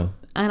right, yeah.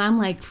 And I'm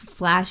like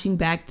flashing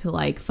back to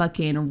like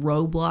fucking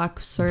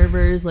Roblox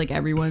servers, like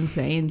everyone's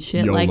saying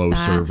shit YOLO like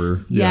that.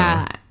 server.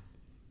 Yeah.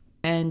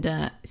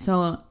 And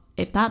so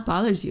if that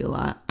bothers you a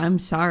lot, I'm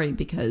sorry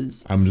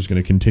because... I'm just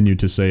going to continue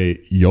to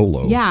say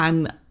YOLO. Yeah,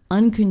 I'm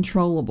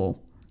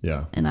uncontrollable.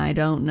 Yeah. And I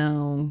don't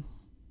know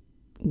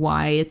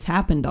why it's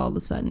happened all of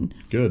a sudden.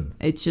 Good.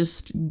 It's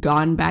just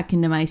gone back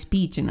into my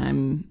speech and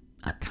I'm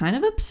kind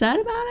of upset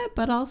about it,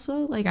 but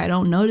also like I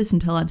don't notice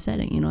until I've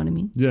said it, you know what I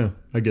mean? Yeah,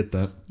 I get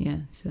that. Yeah,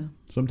 so...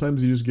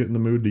 Sometimes you just get in the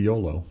mood to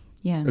YOLO.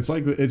 Yeah. It's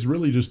like, it's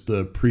really just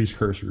the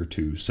precursor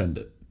to send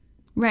it.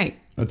 Right.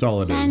 That's all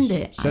it is. Send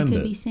it. I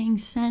could be saying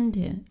send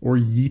it. Or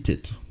yeet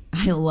it.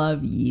 I love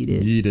yeet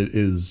it. Yeet it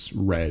is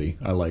ratty.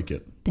 I like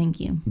it. Thank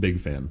you. Big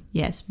fan.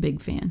 Yes, big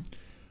fan.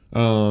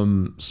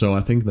 So I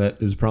think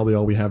that is probably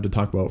all we have to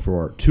talk about for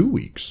our 2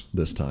 weeks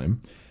this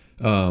time.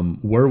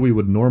 Where we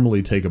would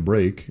normally take a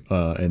break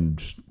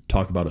and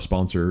talk about a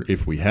sponsor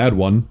if we had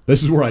one.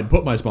 This is where I'd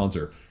put my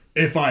sponsor.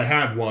 If I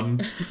had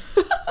one.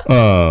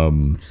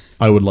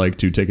 I would like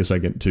to take a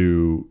second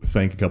to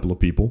thank a couple of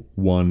people.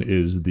 One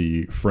is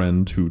the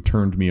friend who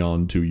turned me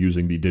on to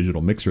using the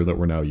digital mixer that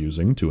we're now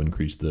using to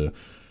increase the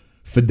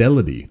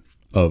fidelity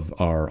of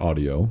our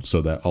audio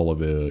so that all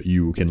of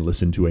you can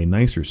listen to a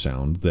nicer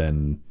sound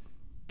than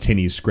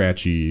tinny,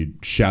 scratchy,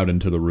 shout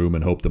into the room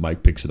and hope the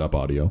mic picks it up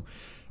audio.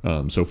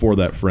 So for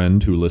that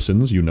friend who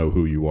listens, you know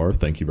who you are.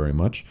 Thank you very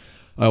much.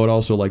 I would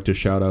also like to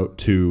shout out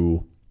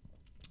to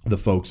the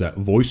folks at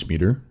Voice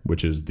Meter,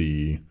 which is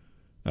the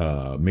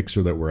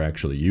mixer that we're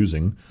actually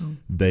using.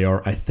 They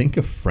are, I think,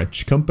 a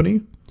French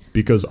company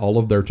because all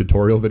of their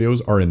tutorial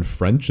videos are in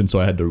French, and so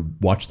I had to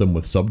watch them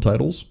with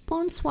subtitles.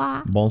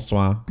 Bonsoir.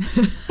 Bonsoir.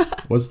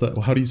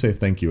 How do you say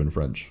thank you in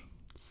French?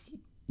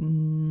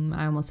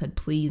 I almost said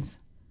please.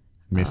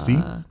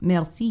 Merci.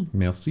 Merci.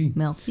 Merci.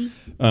 Merci.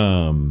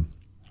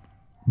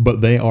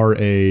 But they are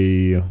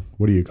a,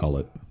 what do you call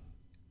it?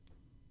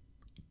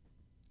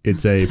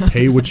 It's a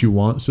pay what you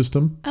want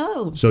system.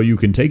 Oh. So you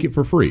can take it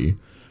for free,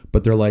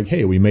 but they're like,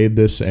 hey, we made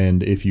this,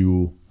 and if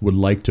you would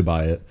like to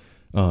buy it,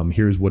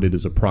 here's what it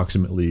is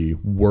approximately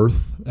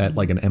worth at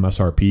like an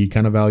MSRP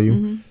kind of value.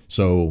 Mm-hmm.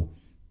 So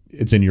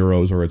it's in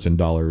euros or it's in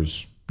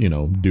dollars, you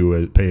know, do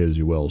it, pay as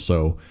you will.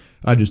 So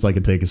I'd just like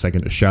to take a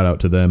second to shout out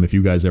to them. If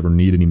you guys ever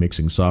need any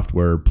mixing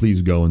software,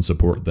 please go and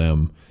support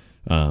them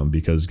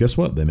because guess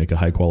what? They make a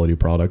high quality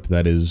product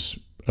that is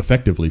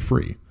effectively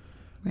free.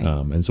 Right.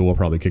 And so we'll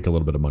probably kick a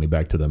little bit of money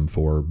back to them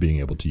for being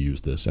able to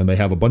use this. And they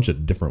have a bunch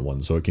of different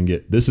ones. So it can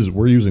get,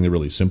 we're using the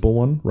really simple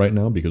one right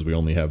now because we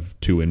only have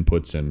 2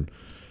 inputs and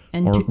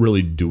aren't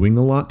really doing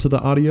a lot to the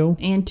audio.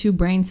 And 2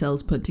 brain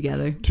cells put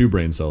together. 2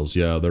 brain cells,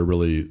 yeah. They're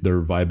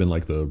vibing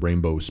like the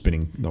rainbow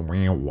spinning. The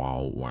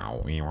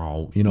wow,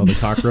 you know, the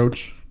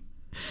cockroach?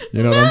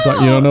 You know what I'm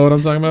talking? You don't know what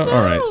I'm talking about? No.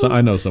 All right, so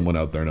I know someone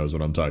out there knows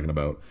what I'm talking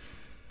about.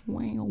 I'll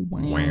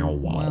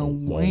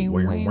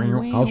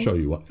show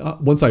you.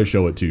 Once I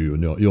show it to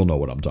you, you'll know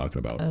what I'm talking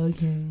about.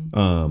 Okay.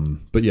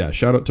 But yeah,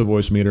 shout out to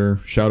Voice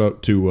Meter. Shout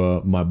out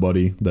to my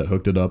buddy that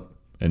hooked it up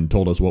and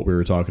told us what we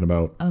were talking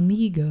about.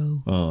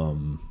 Amigo.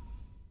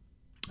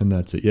 And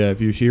that's it. Yeah, if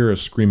you hear a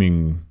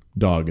screaming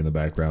dog in the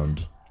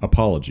background,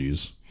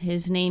 apologies.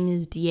 His name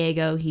is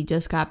Diego. He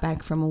just got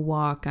back from a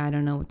walk. I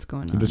don't know what's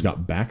going on. He just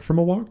got back from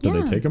a walk? Did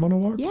they take him on a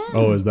walk? Yeah.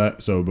 Oh, is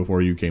that so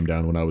before you came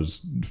down when I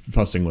was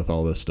fussing with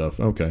all this stuff?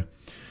 Okay.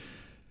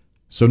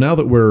 So now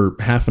that we're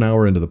half an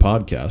hour into the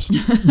podcast,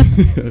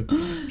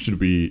 should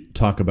we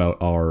talk about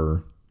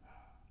our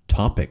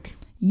topic?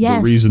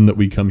 Yes. The reason that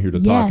we come here to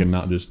talk and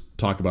not just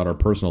talk about our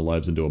personal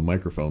lives into a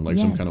microphone like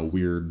some kind of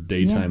weird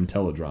daytime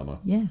teledrama.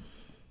 Yeah.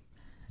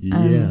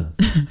 Yeah.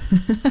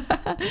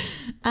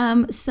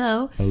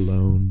 So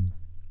alone.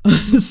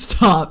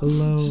 Stop.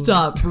 Alone.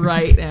 Stop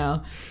right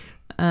now.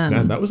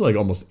 Man, that was like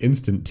almost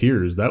instant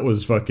tears. That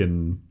was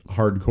fucking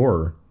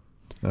hardcore.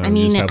 I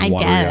mean, I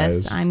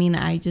guess. I mean,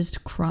 I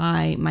just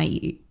cry.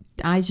 My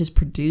eyes just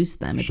produce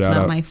them. It's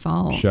not my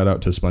fault. Shout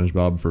out to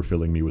SpongeBob for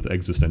filling me with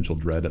existential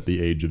dread at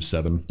the age of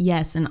 7.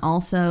 Yes, and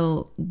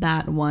also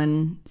that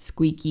one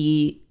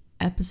squeaky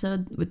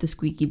episode with the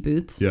squeaky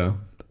boots. Yeah.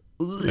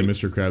 And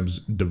Mr. Krabs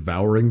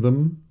devouring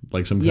them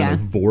like some kind of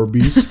vor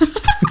beast.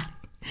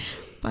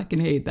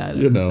 Fucking hate that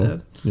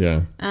episode.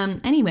 Yeah.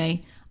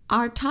 Anyway,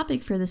 our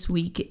topic for this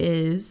week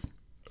is...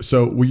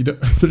 So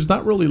there's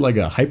not really like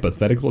a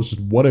hypothetical. It's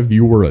just what if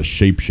you were a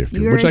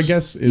shapeshifter, which I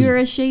guess is... You're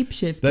a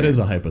shapeshifter. That is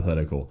a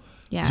hypothetical.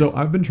 Yeah. So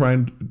I've been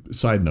trying...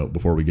 Side note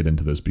before we get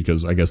into this,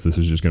 because I guess this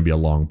is just going to be a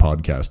long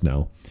podcast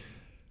now.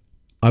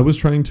 I was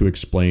trying to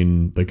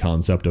explain the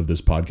concept of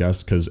this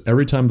podcast because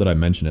every time that I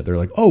mention it, they're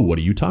like, oh, what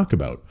do you talk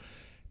about?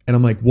 And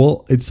I'm like,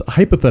 well, it's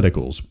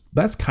hypotheticals.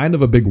 That's kind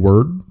of a big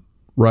word,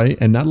 right?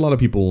 And not a lot of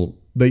people,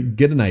 they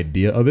get an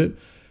idea of it.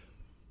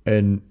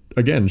 And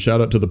again,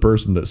 shout out to the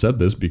person that said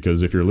this,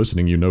 because if you're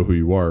listening, you know who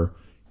you are.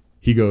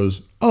 He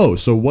goes, oh,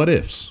 so what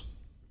ifs?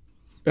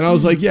 And I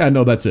was like, yeah,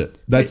 no, that's it.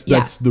 That's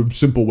the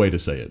simple way to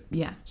say it.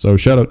 Yeah. So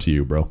shout out to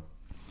you, bro.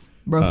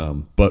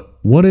 But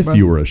what if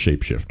you were a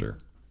shapeshifter?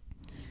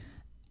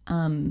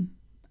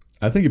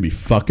 I think it'd be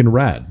fucking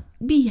rad.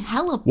 Be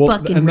hella fucking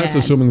rad. And that's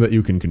assuming that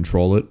you can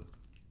control it.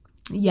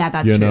 Yeah,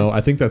 that's true. You know, I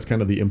think that's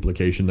kind of the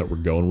implication that we're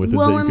going with, is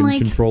that you can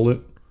control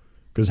it.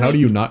 Because how do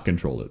you not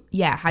control it?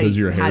 Yeah, does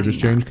your hair just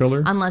change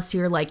color? Unless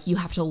you're like, you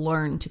have to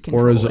learn to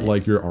control it. Or is it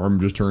like your arm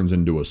just turns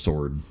into a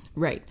sword?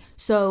 Right.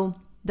 So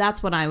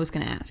that's what I was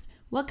going to ask.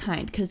 What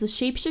kind? Because the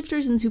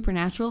shapeshifters in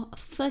Supernatural,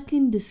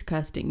 fucking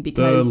disgusting.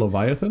 Because the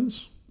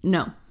Leviathans?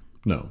 No,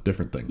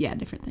 different thing. Yeah,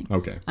 different thing.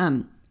 Okay.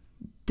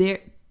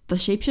 The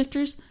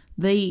shapeshifters,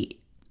 they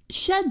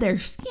shed their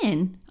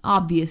skin,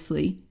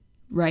 obviously,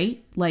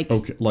 right? Like,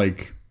 okay,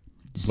 like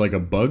a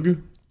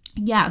bug?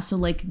 Yeah, so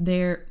like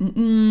they're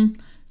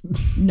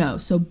no.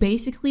 So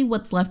basically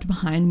what's left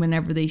behind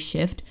whenever they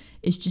shift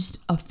is just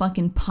a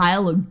fucking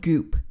pile of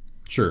goop.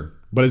 Sure.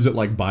 But is it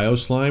like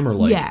bioslime or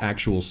like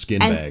actual skin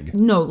bag?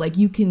 No, like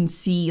you can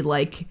see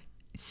like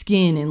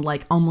skin and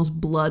like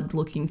almost blood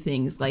looking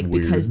things, like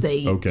weird. Because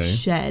they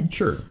shed.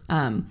 Sure.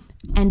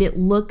 And it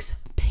looks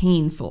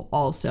painful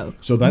also.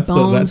 So that's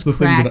the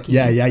thing that,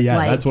 yeah.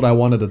 Like, that's what I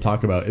wanted to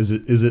talk about. Is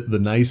it the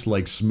nice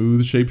like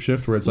smooth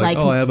shapeshift where it's like,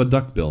 oh, I have a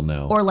duckbill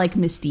now, or like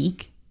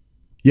Mystique?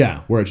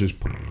 Yeah, where it's just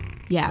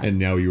and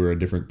now you are a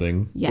different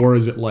thing. Yeah. Or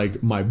is it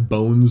like my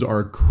bones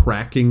are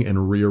cracking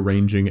and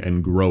rearranging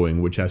and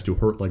growing, which has to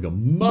hurt like a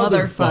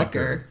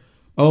motherfucker.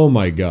 Oh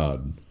my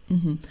god.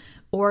 Mm-hmm.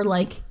 Or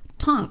like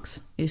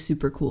Tonks is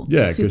super cool.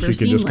 Yeah, because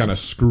she can just kind of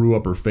screw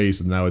up her face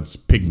and now it's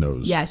pig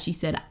nose. Yeah, she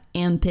said,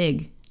 and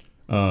pig.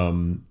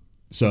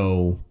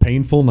 So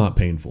painful, not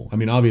painful. I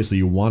mean, obviously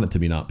you want it to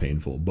be not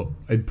painful, but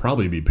it'd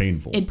probably be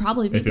painful. It'd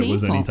probably be if painful. It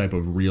was any type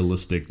of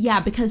realistic. Yeah,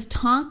 because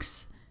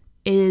Tonks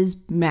is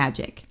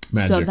magic.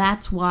 So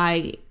that's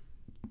why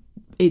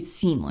it's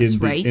seamless,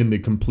 right? In the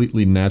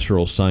completely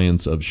natural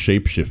science of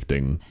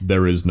shapeshifting,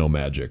 there is no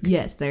magic.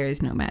 Yes, there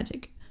is no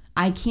magic.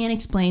 I can't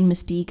explain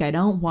Mystique. I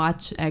don't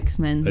watch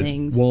X-Men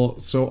things. Well,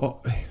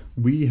 so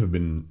we have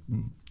been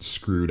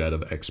screwed out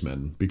of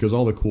X-Men because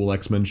all the cool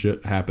X-Men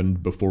shit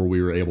happened before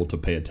we were able to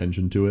pay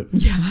attention to it.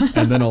 Yeah.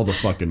 And then all the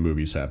fucking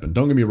movies happened.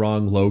 Don't get me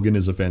wrong, Logan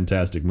is a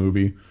fantastic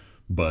movie,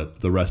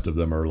 but the rest of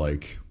them are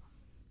like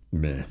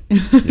meh,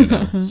 you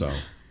know. So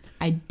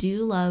I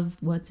do love,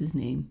 what's his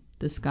name?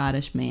 The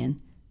Scottish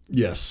man.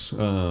 Yes.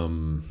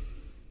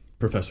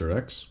 Professor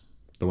X,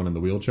 the one in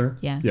the wheelchair.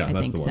 Yeah, that's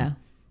think the one.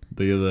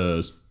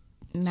 So.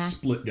 The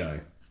split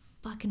guy.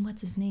 Fucking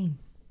what's his name?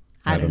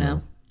 I don't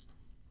know.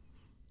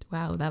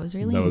 Wow, that was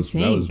really in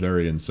sync. That was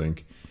very in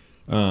sync.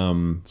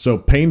 So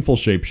painful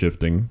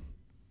shapeshifting,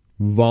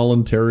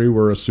 voluntary,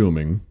 we're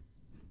assuming.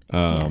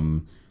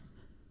 Yes.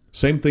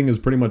 Same thing as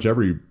pretty much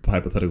every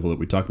hypothetical that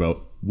we talk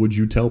about. Would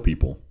you tell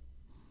people?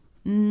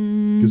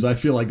 Because I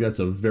feel like that's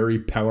a very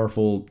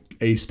powerful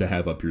ace to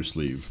have up your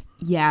sleeve.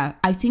 Yeah,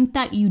 I think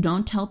that you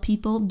don't tell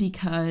people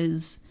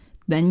because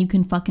then you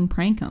can fucking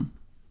prank them.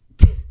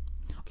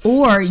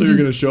 Or So you're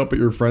going to show up at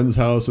your friend's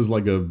house as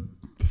like a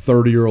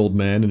 30-year-old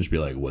man and just be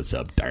like, "What's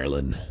up,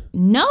 darling?"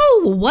 No,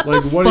 what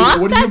Like, the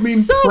fuck? what do you That's mean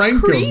so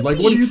prank creepy. him? Like,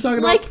 what are you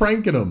talking Like, about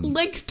pranking him?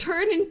 Like,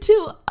 turn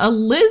into a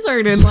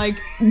lizard and, like,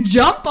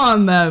 jump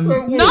on them.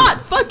 Wait,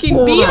 Not fucking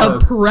hold be on. a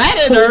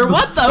predator. Hold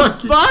What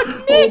the fuck,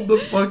 Hold Nick? the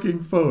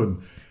fucking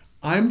phone.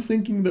 I'm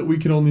thinking that we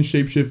can only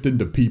shapeshift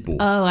into people.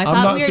 Oh, I I'm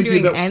thought not we were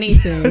thinking doing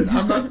anything.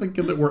 I'm not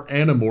thinking that we're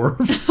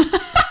animorphs.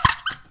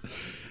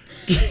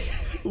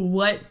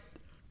 What?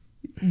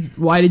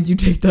 Why did you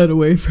take that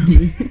away from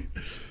me?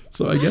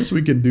 So I guess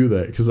we can do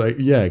that because I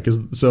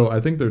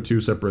think they're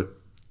two separate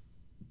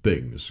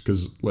things.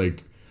 Because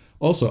like,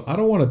 also I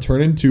don't want to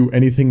turn into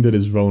anything that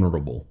is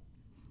vulnerable.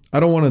 I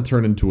don't want to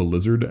turn into a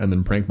lizard and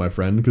then prank my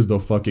friend because they'll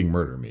fucking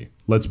murder me.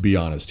 Let's be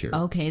honest here.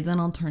 Okay,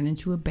 then I'll turn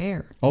into a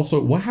bear. Also,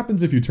 what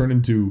happens if you turn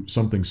into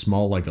something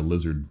small like a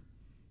lizard?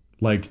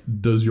 Like,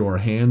 does your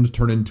hand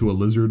turn into a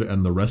lizard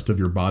and the rest of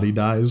your body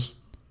dies?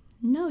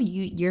 No,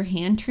 your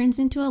hand turns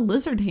into a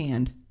lizard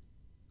hand.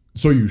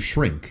 So you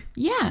shrink.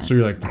 Yeah. So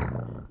you're like...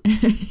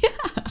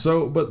 Yeah.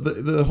 So, but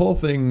the whole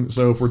thing...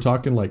 So if we're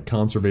talking like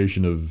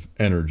conservation of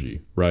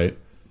energy, right?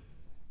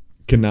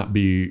 Cannot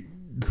be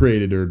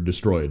created or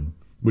destroyed.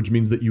 Which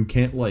means that you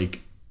can't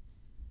like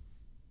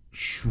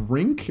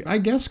shrink, I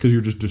guess, because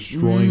you're just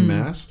destroying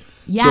mass.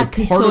 Yeah,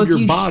 because so if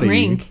you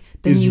shrink,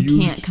 then you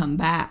can't come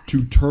back.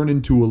 To turn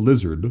into a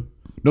lizard.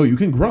 No, you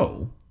can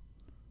grow,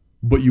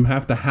 but you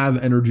have to have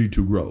energy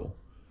to grow.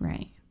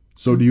 Right.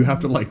 So do you have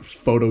to like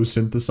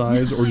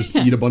photosynthesize or just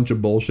eat a bunch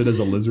of bullshit as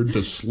a lizard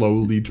to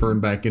slowly turn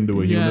back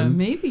into a human? Yeah,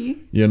 maybe.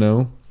 You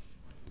know?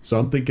 So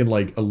I'm thinking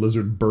like a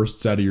lizard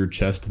bursts out of your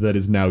chest that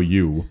is now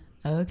you.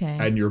 Okay.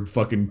 And your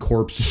fucking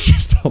corpse is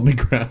just on the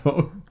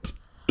ground.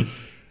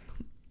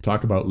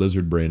 Talk about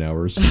lizard brain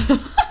hours.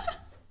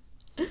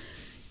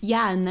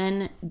 Yeah, and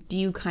then do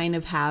you kind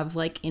of have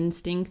like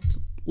instinct,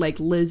 like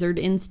lizard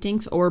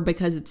instincts, or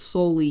because it's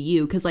solely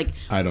you? Because like,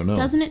 I don't know.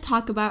 Doesn't it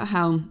talk about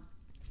how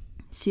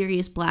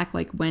Sirius Black,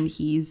 like when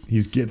he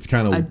gets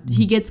kind of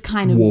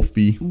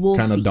wolfy,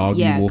 kind of doggy,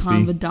 yeah, wolfy,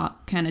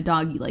 kind of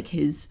doggy, like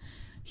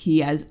he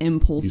has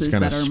impulses he's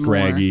kind that of are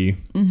scraggy,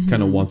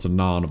 kind of wants a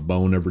gnaw on a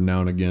bone every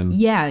now and again.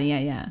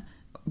 Yeah.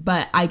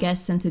 But I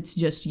guess since it's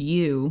just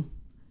you,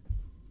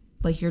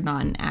 like you're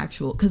not an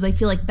actual, because I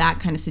feel like that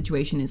kind of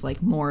situation is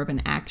like more of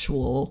an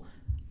actual,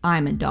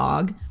 I'm a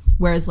dog,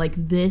 whereas like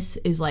this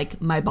is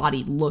like my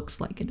body looks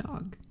like a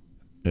dog.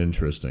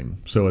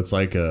 Interesting. So it's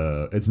like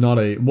it's not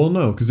a, well,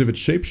 no, because if it's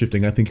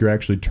shapeshifting, I think you're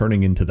actually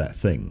turning into that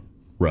thing,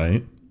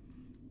 right?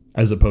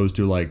 As opposed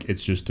to like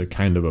it's just a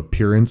kind of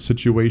appearance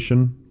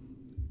situation.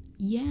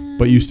 Yeah.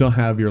 But you still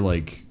have your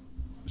like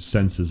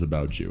senses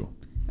about you.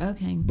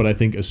 Okay. But I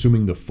think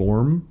assuming the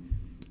form.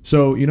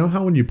 So you know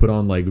how when you put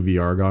on like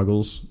VR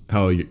goggles,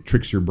 how it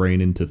tricks your brain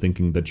into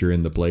thinking that you're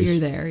in the place? You're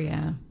there,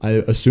 yeah. I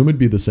assume it'd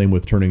be the same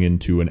with turning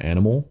into an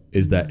animal,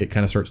 is that it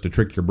kind of starts to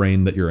trick your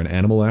brain that you're an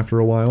animal after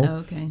a while. Oh,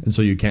 okay. And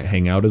so you can't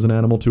hang out as an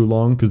animal too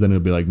long because then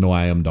it'll be like, no,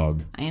 I am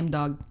dog. I am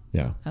dog.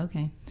 Yeah.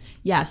 Okay.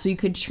 Yeah, so you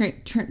could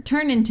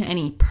turn into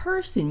any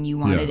person you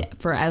wanted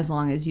for as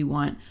long as you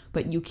want,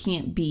 but you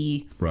can't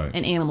be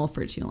an animal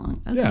for too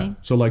long. Okay. Yeah.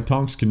 So like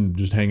Tonks can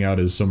just hang out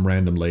as some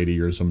random lady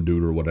or some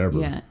dude or whatever.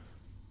 Yeah.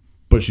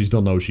 But she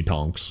still knows she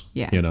Tonks.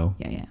 Yeah. You know?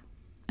 Yeah.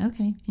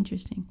 Okay,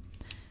 interesting.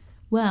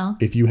 Well,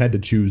 if you had to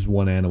choose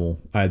one animal,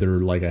 either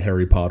like a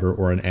Harry Potter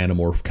or an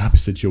animorph kind of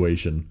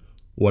situation,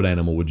 what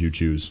animal would you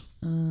choose?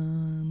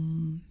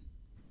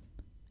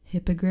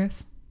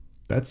 Hippogriff.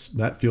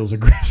 That feels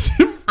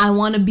aggressive. I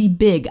want to be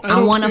big. I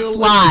want to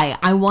fly.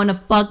 I want to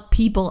fuck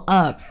people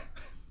up.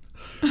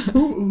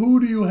 Who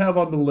do you have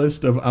on the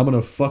list of I'm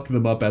gonna fuck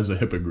them up as a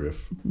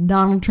hippogriff?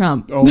 Donald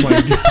Trump. Oh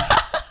my god.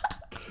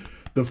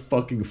 The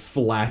fucking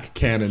flak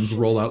cannons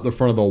roll out the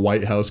front of the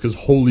White House because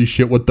holy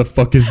shit, what the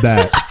fuck is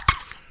that?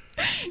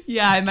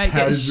 Yeah, I might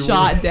get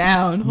shot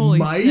down. Holy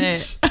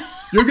shit.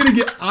 You're gonna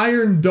get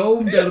iron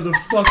domed out of the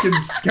fucking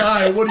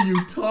sky. What are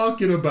you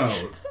talking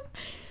about?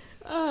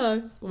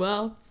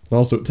 Well.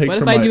 Also, what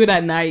if I do it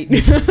at night?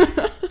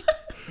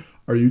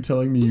 Are you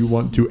telling me you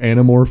want to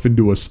animorph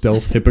into a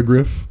stealth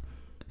hippogriff?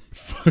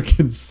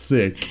 Fucking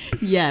sick.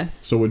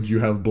 Yes. So would you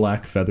have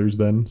black feathers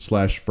then, /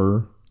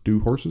 fur? Do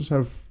horses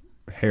have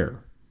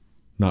hair,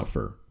 not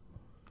fur?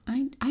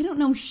 I don't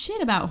know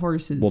shit about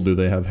horses. Well, do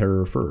they have hair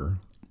or fur?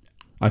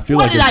 I feel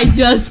what like did I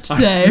just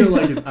say?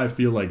 I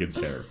feel like it's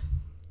hair.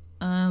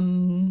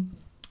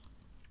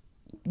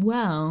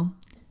 Well,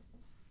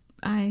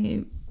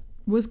 I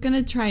was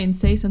gonna try and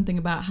say something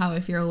about how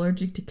if you're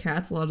allergic to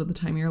cats, a lot of the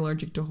time you're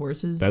allergic to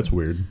horses. That's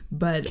weird.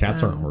 But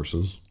cats aren't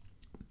horses.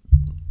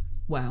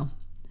 Wow.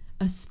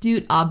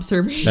 Astute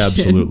observation.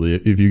 Absolutely.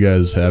 If you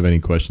guys have any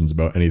questions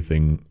about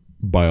anything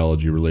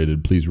biology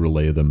related, please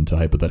relay them to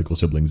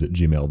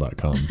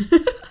hypotheticalsiblings@gmail.com.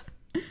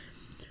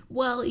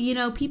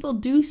 Well, people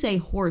do say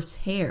horse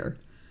hair.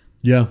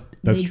 Yeah,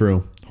 that's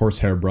true.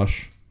 Horsehair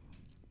brush.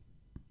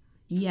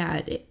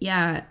 Yeah,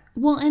 yeah.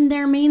 Well, and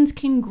their manes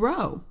can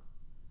grow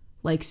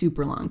like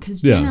super long because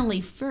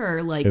generally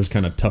fur like it's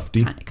kind of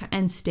tufty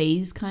and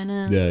stays kind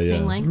of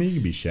same length. I mean, you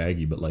can be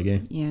shaggy, but like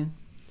yeah.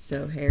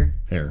 So hair.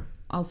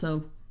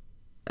 Also,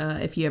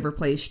 if you ever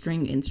play a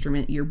string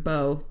instrument, your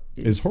bow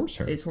is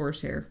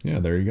horsehair. Yeah,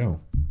 there you go.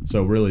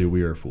 So really,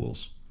 we are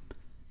fools.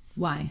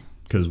 Why?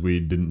 Because we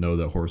didn't know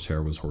that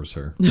horsehair was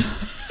horsehair.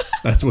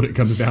 That's what it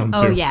comes down to.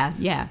 Oh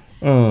yeah.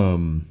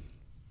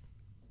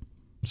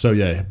 So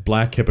yeah,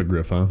 black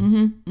hippogriff, huh?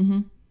 Mm-hmm.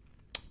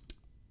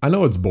 I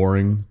know it's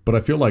boring, but I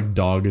feel like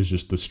dog is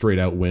just the straight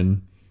out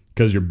win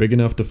because you're big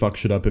enough to fuck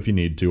shit up if you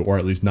need to, or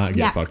at least not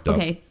get fucked up.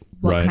 Okay.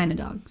 What kind of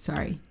dog?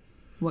 Sorry.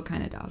 What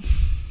kind of dog?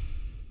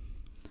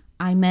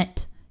 I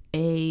met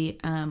a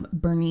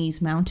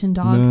Bernese Mountain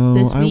Dog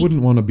this week. I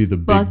wouldn't want to be the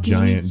big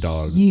giant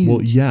dog. Huge.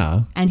 Well,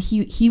 yeah. And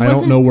he wasn't. I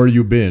don't know where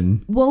you've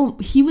been. Well,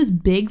 he was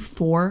big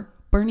for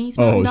Bernese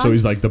Mountain Dogs. So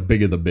he's like the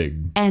big of the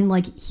big. And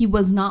like he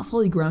was not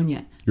fully grown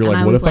yet. You're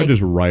like, what if I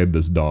just ride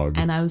this dog?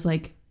 And I was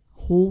like,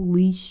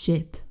 holy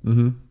shit.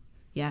 Mm-hmm.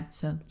 Yeah,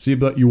 so. See,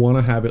 but you want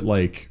to have it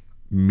like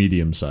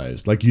medium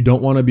sized. Like you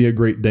don't want to be a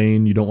Great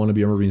Dane. You don't want to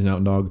be a Bernese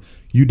Mountain Dog.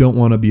 You don't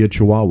want to be a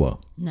Chihuahua.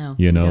 No,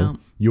 you don't.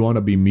 You want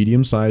to be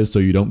medium sized so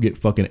you don't get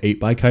fucking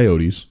ate by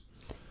coyotes.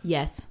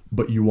 Yes.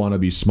 But you want to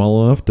be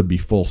small enough to be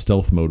full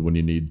stealth mode when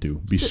you need to.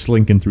 Be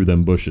slinking through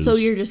them bushes. So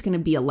you're just going to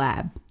be a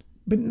lab.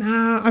 But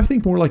nah, I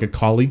think more like a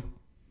collie.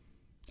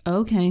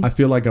 Okay. I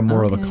feel like I'm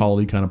more of a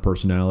collie kind of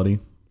personality.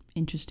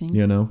 Interesting.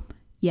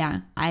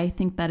 Yeah, I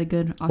think that a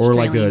good Australian or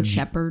like a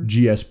Shepherd.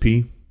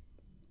 GSP.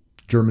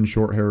 German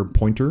short hair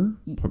pointer?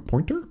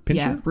 Pointer? Pinscher?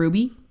 Yeah,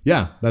 Ruby.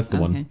 Yeah, that's the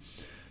one.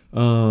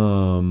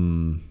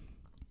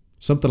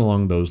 Something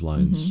along those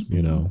lines,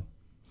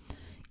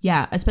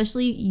 Yeah,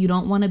 especially you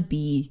don't want to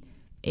be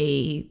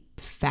a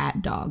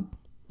fat dog.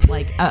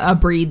 Like a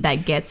breed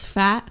that gets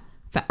fat.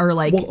 Or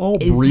like all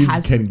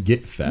breeds can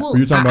get fat. Well,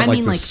 you're talking about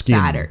like the skin.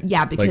 Fatter.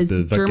 Yeah, because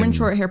German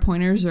short hair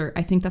pointers are,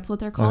 I think that's what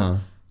they're called,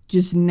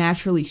 just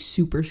naturally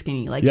super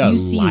skinny. Like you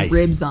see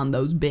ribs on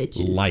those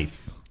bitches.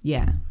 Life.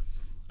 Yeah.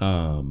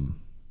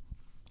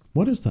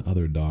 What is the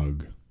other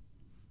dog?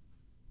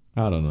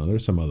 I don't know.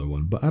 There's some other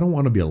one, but I don't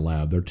want to be a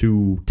lab. They're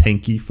too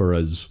tanky for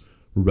as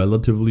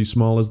relatively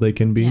small as they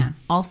can be. Yeah.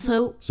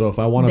 Also, so if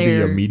I want to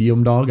be a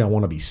medium dog, I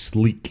want to be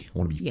sleek. I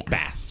want to be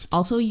fast.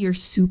 Also, you're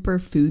super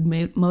food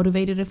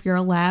motivated if you're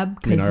a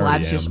lab because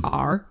labs just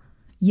are.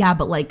 Yeah,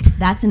 but like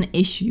that's an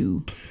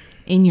issue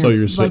in your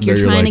you're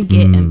trying to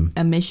get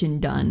a mission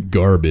done.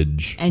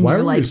 Garbage. And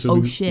you're like,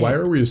 oh shit. Why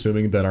are we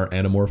assuming that our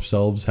animorph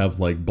selves have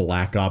like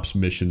black ops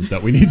missions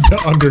that we need to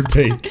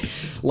undertake?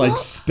 Like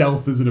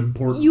stealth is an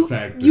important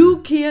factor. You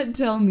can't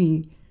tell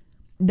me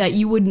that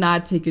you would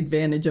not take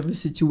advantage of a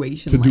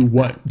situation to do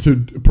what? To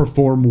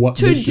perform what?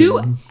 To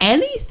do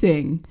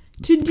anything.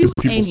 Because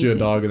people see a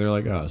dog and they're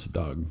like, oh, it's a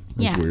dog.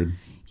 That's weird.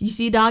 You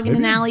see a dog in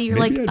an alley, you're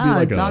like,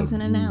 oh, dog's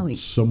in an alley.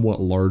 Somewhat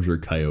larger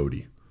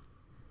coyote.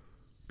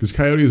 Because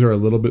coyotes are a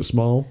little bit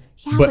small.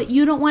 Yeah, but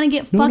you don't want to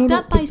get fucked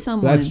up by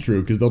someone. That's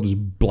true, because they'll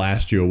just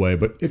blast you away.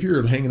 But if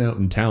you're hanging out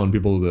in town,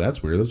 people will go,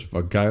 that's weird, that's a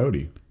fucking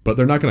coyote. But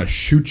they're not going to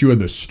shoot you in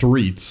the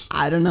streets.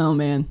 I don't know,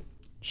 man.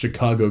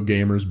 Chicago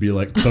gamers be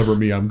like, cover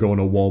me, I'm going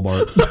to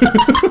Walmart.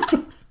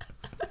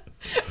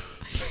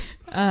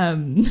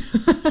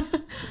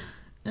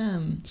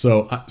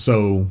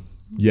 So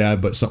yeah,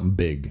 but something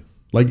big.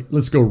 Like,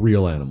 let's go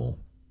real animal.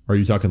 Are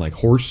you talking like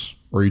horse?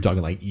 Or are you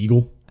talking like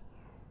eagle?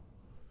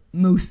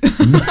 Moose.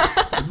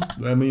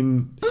 I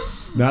mean,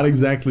 not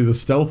exactly the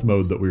stealth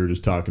mode that we were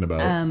just talking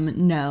about.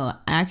 No,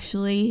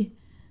 actually,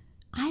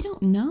 I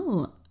don't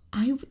know.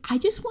 I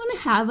just want to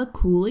have a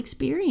cool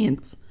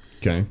experience.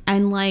 Okay.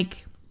 And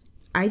like,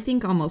 I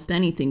think almost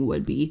anything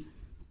would be.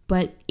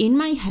 But in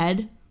my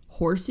head,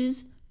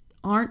 horses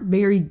aren't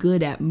very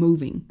good at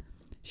moving.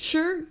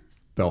 Sure.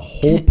 The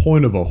whole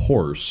point of a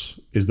horse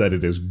is that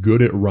it is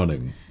good at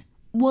running.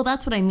 Well,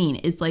 that's what I mean.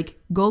 Is like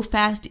go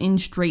fast in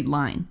straight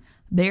line.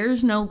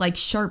 There's no like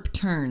sharp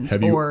turns.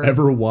 Have you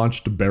ever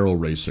watched barrel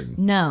racing?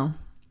 No.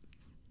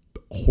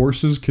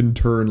 Horses can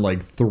turn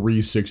like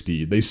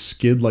 360. They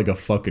skid like a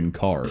fucking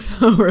car.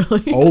 Oh,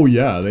 really? Oh,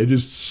 yeah. They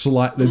just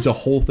slide. It's a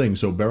whole thing.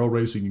 So barrel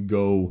racing, you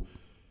go,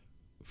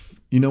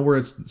 you know where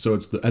it's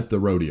at the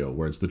rodeo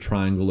where it's the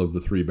triangle of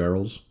the three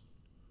barrels.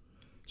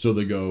 So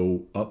they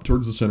go up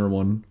towards the center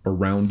one,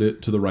 around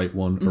it to the right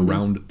one,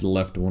 around it to the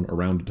left one,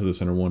 around it to the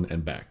center one,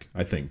 and back,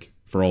 I think.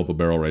 For all the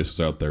barrel races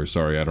out there.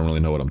 Sorry, I don't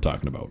really know what I'm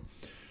talking about.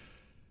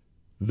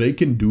 They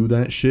can do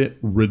that shit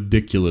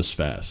ridiculous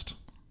fast.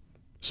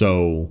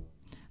 So,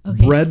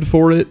 bred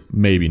for it?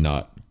 Maybe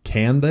not.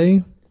 Can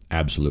they?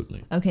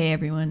 Absolutely. Okay,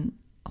 everyone.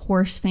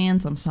 Horse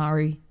fans, I'm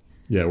sorry.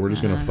 Yeah, we're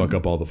just going to fuck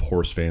up all the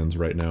horse fans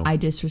right now. I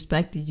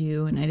disrespected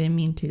you, and I didn't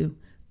mean to.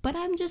 But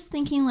I'm just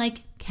thinking,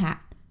 like,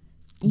 cat.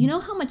 You know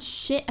how much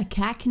shit a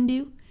cat can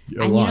do?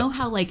 A lot. You know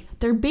how, like,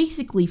 they're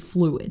basically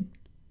fluid.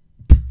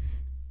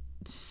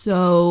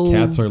 So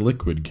Cats are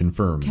liquid,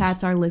 confirmed.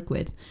 cats are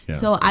liquid. Yeah.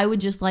 So I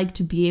would just like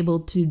to be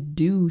able to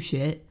do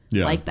shit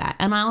Yeah. like that.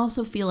 And I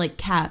also feel like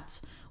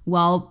cats,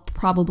 while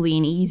probably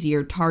an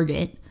easier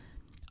target,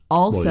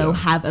 also Well, yeah.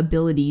 have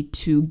ability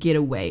to get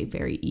away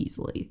very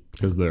easily.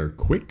 Because they're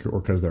quick or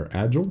because they're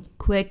agile?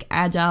 Quick,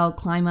 agile,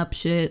 climb up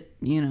shit,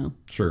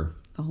 Sure.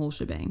 the whole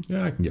shebang.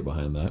 Yeah, I can get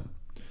behind that.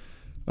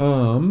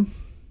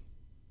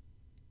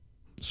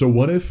 So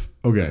what if...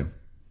 Okay.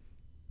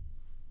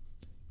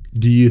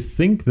 Do you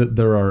think that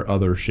there are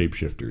other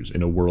shapeshifters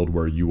in a world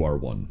where you are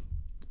one?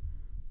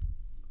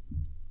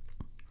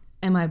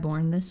 Am I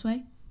born this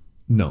way?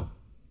 No.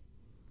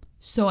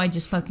 So I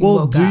just fucking Well,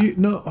 woke up.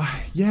 No,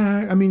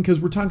 yeah, I mean, because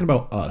we're talking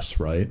about us,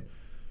 right?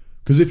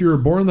 Because if you were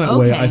born that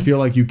way, I feel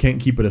like you can't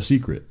keep it a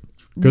secret.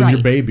 Because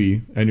you're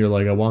baby, and you're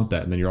like, I want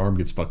that, and then your arm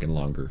gets fucking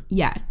longer.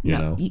 Yeah, You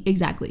know?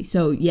 Exactly.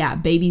 So yeah,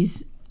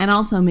 babies, and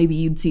also maybe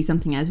you'd see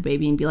something as a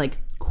baby and be like,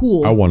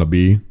 cool. I want to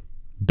be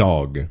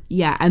dog.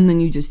 Yeah, and then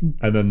you just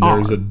And then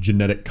there's a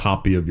genetic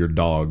copy of your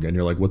dog, and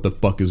you're like, what the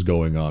fuck is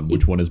going on?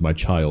 Which one is my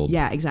child?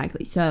 Yeah,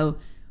 exactly. So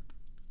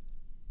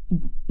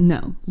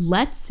no,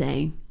 let's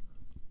say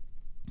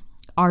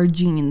our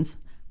genes,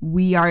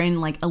 we are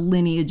in like a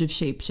lineage of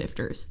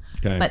shapeshifters.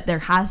 Okay. But there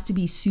has to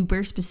be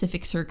super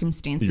specific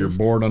circumstances. You're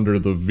born under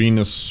the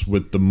Venus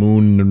with the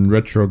moon in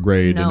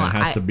retrograde, No, and it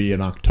has to be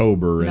in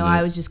October. No, and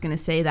I was just going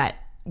to say that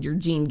your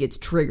gene gets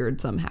triggered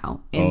somehow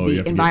in you have the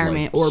to get,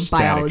 environment like, or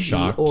static biology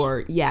shocked.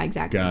 or yeah,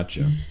 exactly.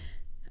 Gotcha.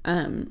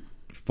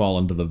 Fall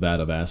into the vat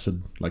of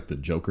acid like the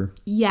Joker.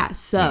 Yeah,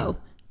 so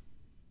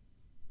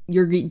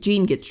your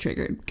gene gets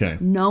triggered. Okay.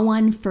 No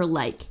one for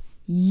like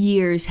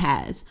years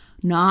has.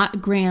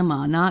 Not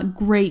grandma, not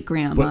great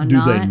grandma. But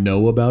do they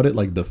know about it?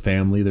 Like the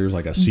family, there's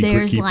like a secret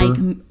There's keeper?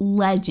 like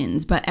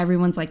legends, but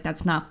everyone's like,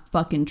 that's not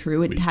fucking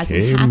true. It hasn't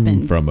Came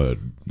happened. from a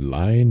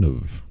line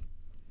of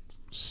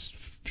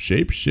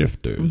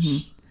shapeshifters.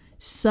 Mm-hmm.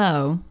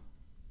 So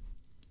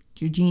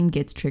your gene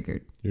gets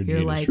triggered. Your You're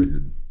gene like, is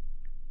triggered.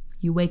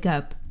 you wake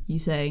up, you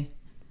say,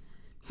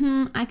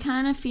 I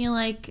kind of feel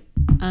like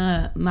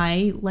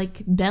my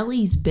like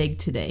belly's big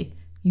today.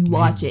 You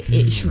watch it,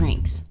 it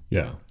shrinks.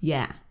 Yeah.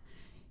 Yeah.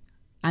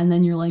 And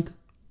then you're like,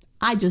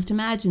 I just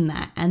imagined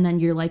that. And then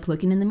you're like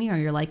looking in the mirror.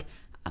 You're like,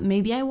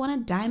 maybe I want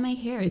to dye my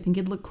hair. I think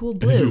it'd look cool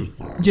blue.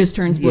 Just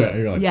turns blue. Yeah,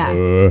 you're like,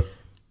 yeah.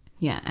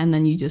 Yeah. And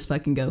then you just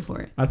fucking go for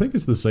it. I think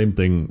it's the same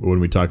thing when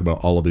we talk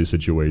about all of these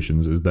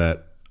situations, is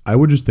that I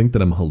would just think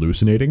that I'm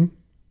hallucinating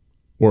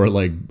or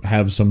like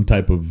have some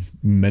type of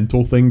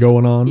mental thing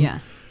going on. Yeah.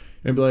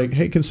 And be like,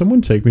 hey, can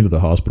someone take me to the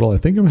hospital? I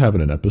think I'm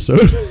having an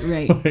episode.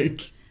 Right.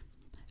 Like,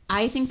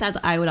 I think that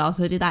I would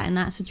also do that in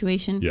that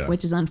situation, Yeah.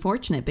 which is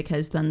unfortunate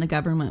because then the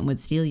government would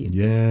steal you.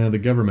 yeah, the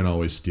government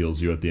always steals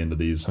you at the end of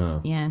these, huh?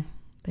 Yeah.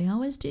 They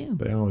always do.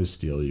 They always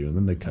steal you, and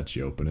then they cut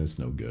you open. It's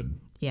no good.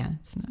 Yeah.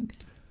 It's no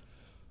good.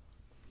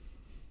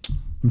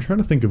 I'm trying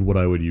to think of what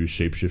I would use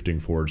shapeshifting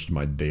for to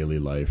my daily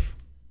life.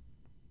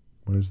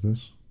 What is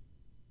this?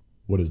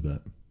 What is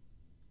that?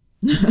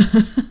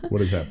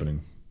 What is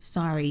happening?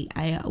 Sorry.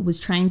 I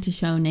was trying to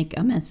show Nick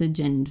a message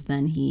and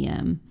then he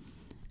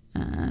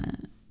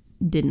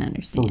didn't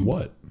understand. For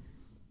what?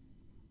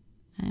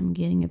 I'm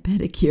getting a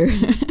pedicure.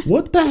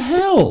 What the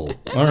hell?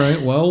 All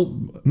right, well,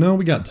 no,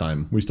 we got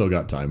time. We still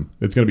got time.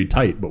 It's going to be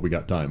tight, but we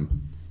got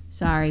time.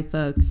 Sorry,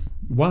 folks.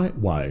 Why?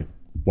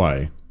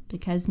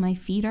 Because my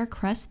feet are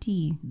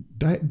crusty.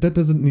 That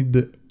doesn't need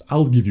to...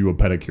 I'll give you a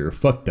pedicure.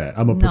 Fuck that.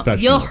 I'm a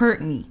professional. You'll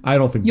hurt me. I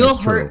don't think You'll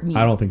that's true. hurt me.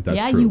 I don't think that's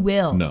yeah, true. you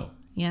will. No.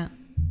 Yeah.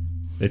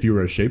 If you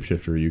were a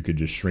shapeshifter, you could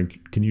just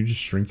shrink... Can you just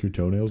shrink your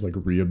toenails? Like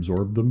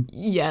reabsorb them?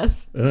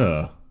 Yes.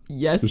 Ugh.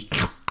 Yes.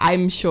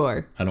 I'm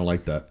sure. I don't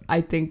like that.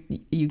 I think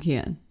you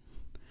can.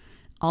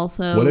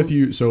 Also... What if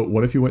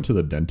you went to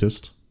the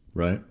dentist,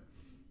 right?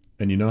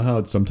 And you know how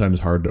it's sometimes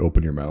hard to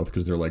open your mouth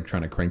because they're like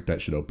trying to crank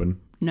that shit open?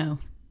 No.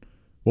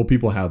 Well,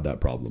 people have that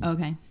problem.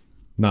 Okay.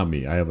 Not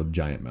me. I have a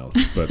giant mouth.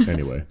 But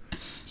anyway,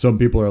 some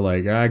people are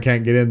like, I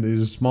can't get in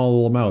this small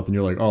little mouth. And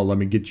you're like, oh, let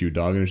me get you,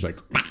 dog. And it's like,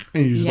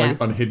 and you just like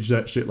unhinge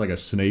that shit like a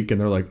snake. And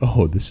they're like,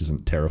 oh, this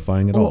isn't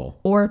terrifying at all.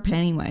 Or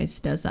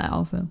Pennywise does that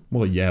also.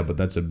 Well, yeah, but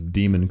that's a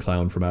demon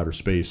clown from outer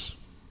space.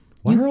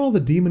 Why are all the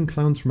demon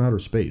clowns from outer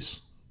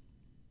space?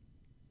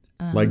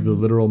 Like the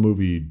literal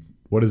movie,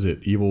 what is it?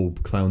 Evil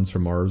Clowns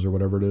from Mars or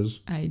whatever it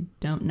is? I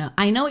don't know.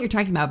 I know what you're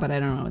talking about, but I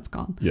don't know what it's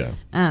called. Yeah.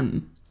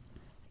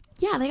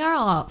 Yeah, they are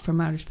all out from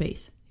outer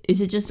space.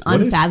 Is it just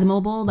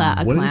unfathomable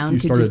that a clown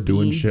could just be... What if you started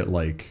doing be... shit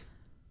like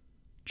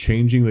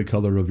changing the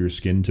color of your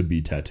skin to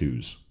be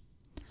tattoos?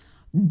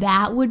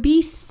 That would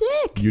be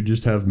sick. You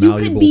just have malleable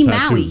you could be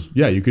tattoos. Maui.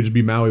 Yeah, you could just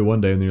be Maui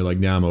one day and then you're like,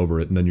 nah, I'm over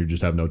it. And then you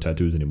just have no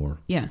tattoos anymore.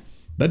 Yeah.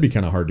 That'd be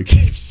kind of hard to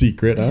keep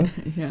secret, huh?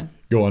 Yeah.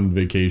 Go on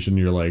vacation.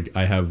 You're like,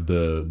 I have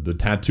the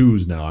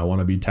tattoos now. I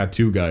want to be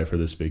tattoo guy for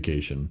this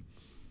vacation.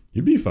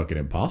 You'd be fucking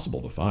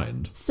impossible to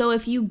find. So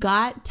if you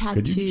got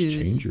tattoos... Could you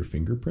just change your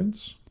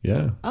fingerprints?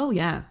 Yeah. Oh,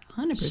 yeah.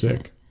 100%.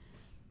 Sick.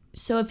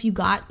 So if you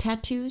got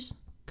tattoos,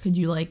 could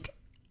you, like,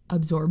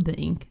 absorb the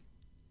ink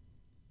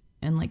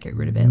and, like, get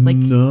rid of it? Like,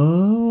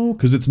 no,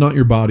 because it's not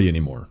your body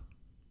anymore.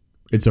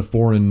 It's a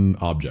foreign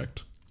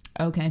object.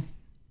 Okay.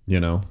 You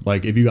know,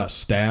 like if you got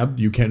stabbed,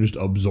 you can't just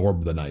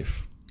absorb the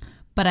knife.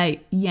 But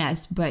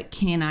but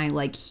can I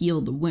like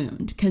heal the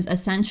wound? Because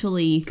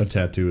essentially a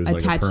tattoo is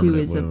like a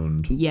permanent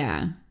wound.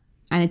 Yeah.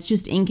 And it's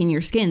just ink in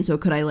your skin. So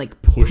could I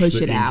like push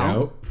the it ink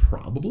out?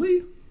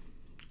 Probably.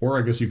 Or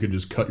I guess you could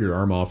just cut your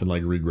arm off and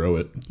like regrow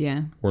it.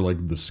 Yeah. Or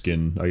like the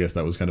skin. I guess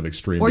that was kind of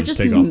extreme. Or just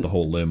take off the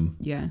whole limb.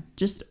 Yeah.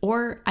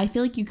 Or I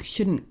feel like you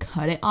shouldn't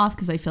cut it off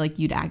because I feel like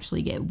you'd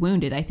actually get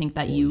wounded. I think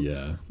that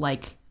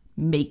like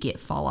make it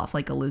fall off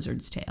like a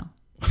lizard's tail.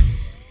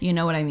 You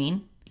know what I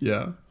mean?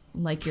 Yeah.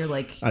 Like you're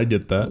like. I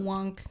get that.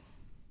 Wonk.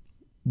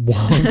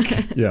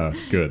 Yeah.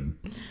 Good.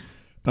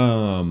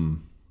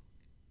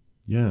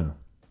 Yeah.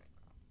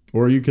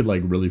 Or you could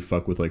like really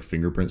fuck with like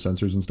fingerprint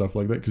sensors and stuff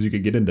like that because you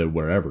could get into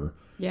wherever.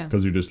 Yeah.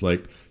 Because you're just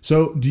like,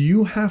 so do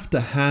you have to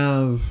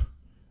have,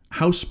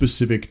 how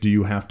specific do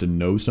you have to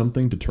know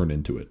something to turn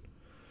into it?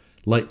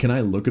 Like, can I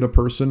look at a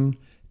person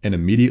and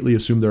immediately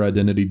assume their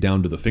identity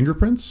down to the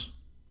fingerprints?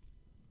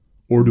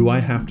 Or do I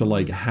have to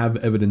like have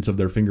evidence of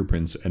their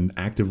fingerprints and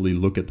actively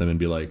look at them and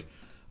be like,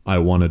 I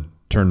want to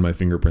turn my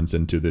fingerprints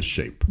into this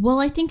shape? Well,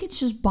 I think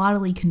it's just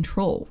bodily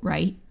control,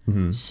 right?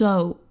 Mm-hmm.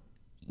 So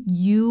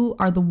you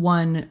are the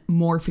one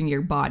morphing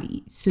your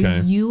body. So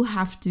you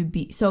have to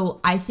be.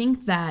 So I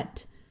think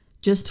that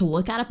just to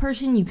look at a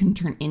person, you can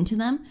turn into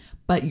them,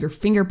 but your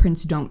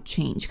fingerprints don't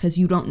change because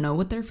you don't know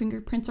what their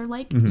fingerprints are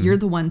like. Mm-hmm. You're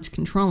the ones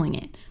controlling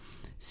it.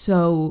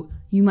 So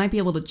you might be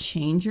able to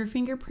change your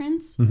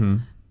fingerprints,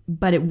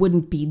 but it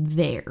wouldn't be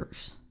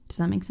theirs. Does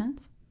that make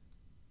sense?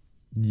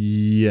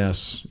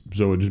 Yes.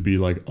 So it'd just be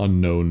like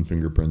unknown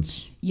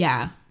fingerprints.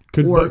 Yeah.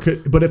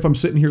 But if I'm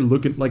sitting here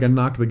looking, like I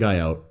knock the guy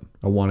out,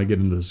 I want to get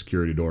into the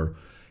security door,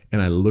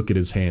 and I look at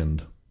his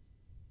hand,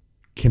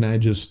 can I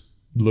just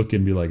look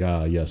and be like,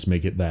 yes,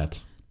 make it that?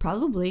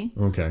 Probably.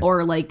 Okay.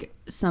 Or like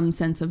some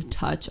sense of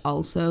touch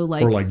also.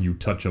 Or like you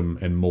touch him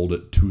and mold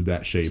it to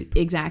that shape.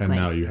 Exactly. And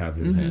now you have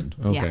his hand.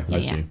 Okay,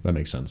 I see. That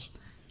makes sense.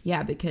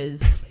 Yeah,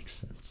 because... That makes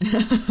sense.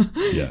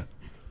 Yeah.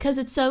 Because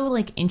it's so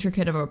like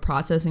intricate of a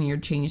process and you're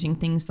changing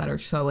things that are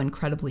so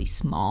incredibly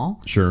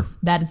small. Sure.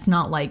 That it's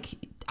not like...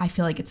 I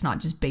feel like it's not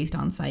just based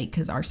on sight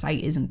because our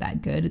sight isn't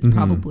that good. It's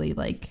probably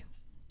like,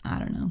 I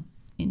don't know,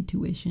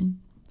 intuition,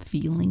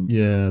 feeling.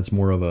 Yeah, it's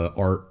more of a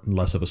art,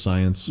 less of a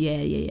science.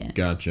 Yeah.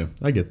 Gotcha.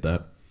 I get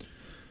that.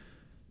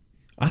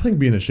 I think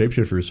being a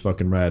shapeshifter is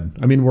fucking rad.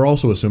 I mean, we're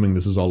also assuming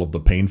this is all of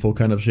the painful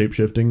kind of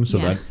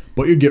shapeshifting,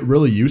 but you get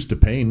really used to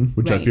pain,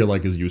 which I feel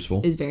like is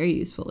useful. Is very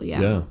useful, yeah.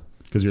 Yeah,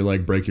 because you're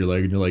like, break your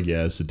leg and you're like,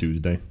 yeah, it's a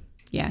Tuesday.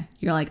 Yeah,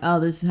 you're like, oh,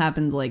 this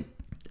happens like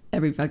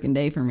every fucking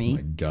day for me. Oh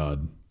my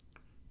God.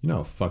 You know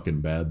how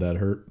fucking bad that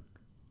hurt?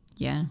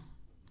 Yeah.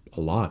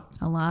 A lot.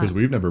 Because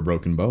we've never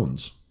broken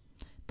bones.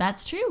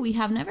 That's true. We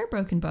have never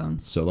broken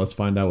bones. So let's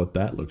find out what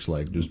that looks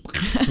like. Just,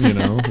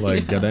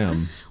 like,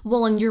 goddamn.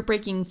 Well, and you're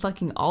breaking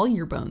fucking all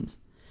your bones.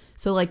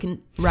 So, like,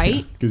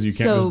 right? Because you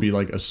can't just be,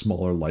 like, a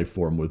smaller life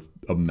form with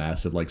a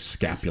massive, like,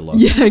 scapula.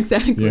 Yeah,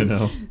 exactly. You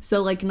know?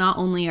 So, like, not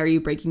only are you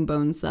breaking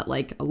bones that,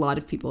 like, a lot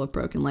of people have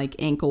broken, like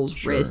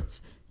ankles,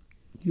 wrists,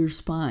 your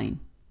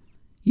spine.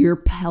 Your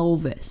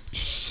pelvis.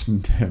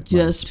 Snap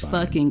just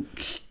fucking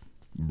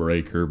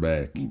break her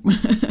back.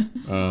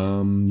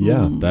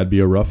 That'd be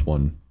a rough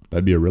one.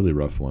 That'd be a really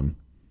rough one.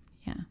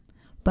 Yeah.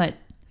 But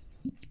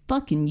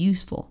fucking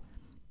useful.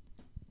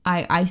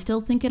 I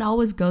still think it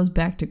always goes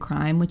back to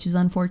crime, which is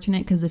unfortunate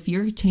because if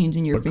you're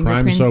changing your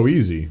fingerprints. Crime's so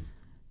easy.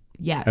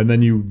 Yeah. And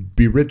then you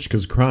be rich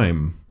because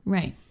crime.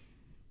 Right.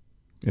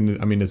 And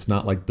I mean, it's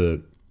not like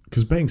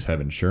because banks have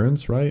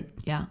insurance, right?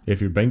 Yeah. If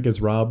your bank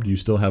gets robbed, you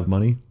still have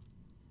money.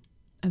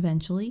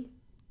 Eventually,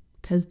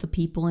 because the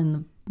people in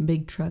the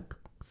big trucks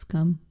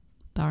come,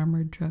 the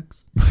armored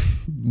trucks.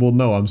 Well,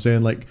 no, I'm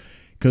saying like,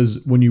 because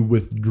when you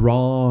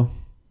withdraw,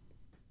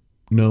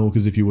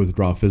 because if you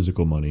withdraw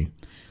physical money,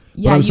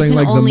 yeah, but I'm saying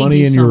like the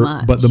money in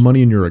the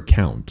money in your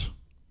account.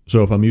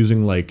 So if I'm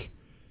using like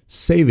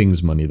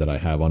savings money that I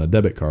have on a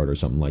debit card or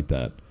something like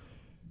that,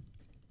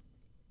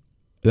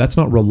 that's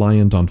not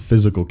reliant on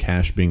physical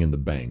cash being in the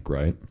bank,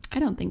 right? I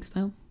don't think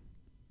so.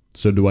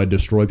 So do I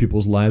destroy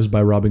people's lives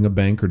by robbing a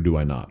bank or do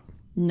I not?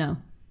 No.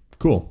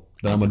 Cool.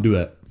 Then I'm going to do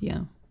that. Yeah.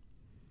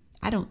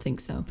 I don't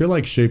think so. I feel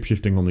like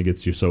shapeshifting only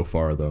gets you so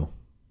far, though.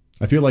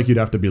 I feel like you'd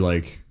have to be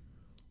like,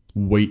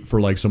 wait for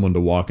like someone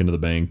to walk into the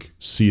bank,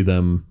 see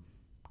them,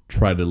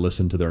 try to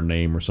listen to their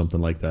name or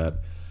something like that,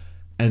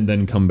 and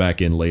then come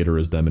back in later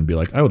as them and be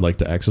like, I would like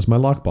to access my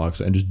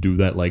lockbox, and just do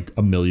that like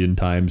a million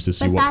times to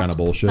see what kind of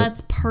bullshit.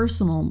 That's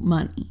personal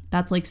money.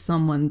 That's like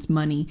someone's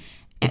money.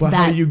 But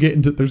how do you get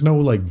into... There's no,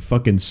 like,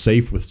 fucking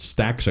safe with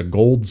stacks of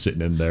gold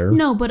sitting in there.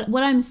 No, but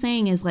what I'm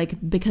saying is, like,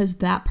 because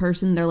that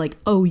person, they're like,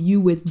 oh, you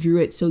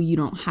withdrew it, so you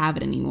don't have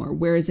it anymore.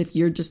 Whereas if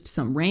you're just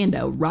some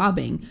rando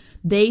robbing,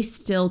 they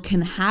still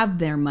can have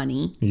their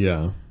money.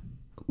 Yeah.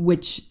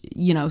 Which,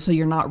 so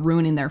you're not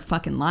ruining their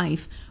fucking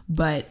life,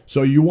 but...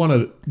 So you want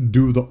to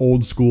do the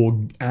old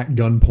school at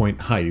gunpoint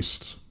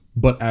heist,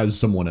 but as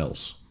someone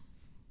else.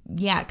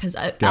 Yeah, because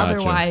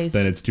otherwise...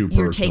 Then it's too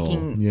personal. You're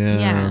taking...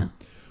 Yeah.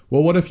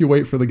 Well, what if you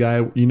wait for the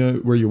guy, you know,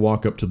 where you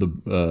walk up to the,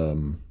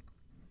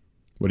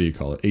 what do you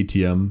call it,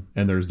 ATM,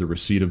 and there's the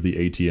receipt of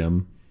the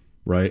ATM,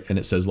 right? And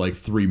it says like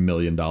 $3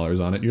 million on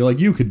it. And you're like,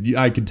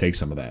 I could take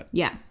some of that.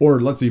 Yeah. Or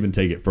let's even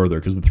take it further,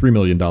 because the $3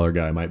 million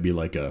guy might be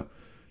like a,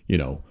 you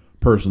know,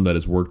 person that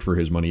has worked for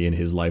his money in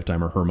his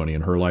lifetime or her money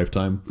in her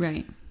lifetime.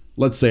 Right.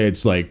 Let's say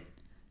it's like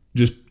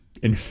just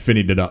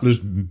infinity,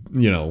 there's,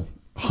 you know,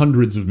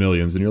 hundreds of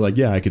millions, and you're like,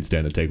 yeah, I could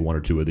stand to take one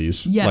or two of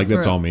these. Yeah. Like,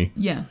 that's all me.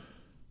 Yeah.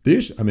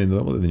 I mean,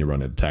 then you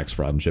run into tax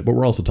fraud and shit, but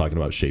we're also talking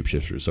about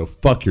shapeshifters, so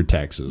fuck your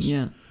taxes.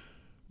 Yeah.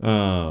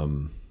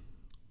 Then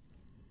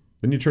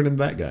you turn into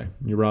that guy.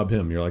 You rob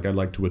him. You're like, I'd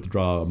like to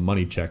withdraw a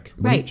money check.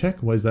 Money check?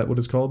 Why is that what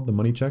it's called? The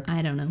money check?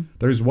 I don't know.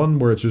 There's one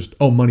where it's just,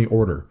 money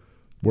order,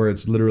 where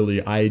it's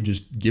literally, I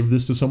just give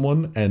this to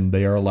someone and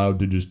they are allowed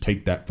to just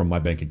take that from my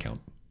bank account.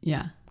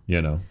 Yeah.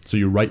 You know? So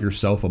you write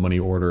yourself a money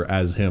order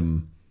as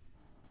him,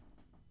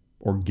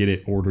 or get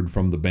it ordered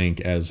from the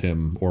bank as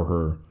him or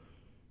her,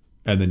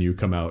 and then you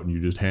come out and you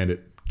just hand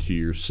it to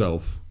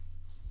yourself.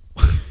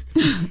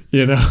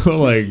 You know,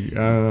 like,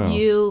 I don't know.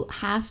 You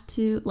have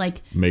to,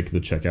 like, make the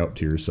check out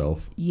to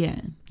yourself.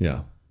 Yeah.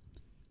 Yeah.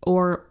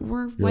 Or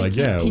like,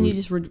 can you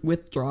just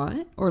withdraw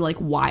it or like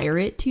wire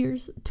it to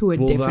a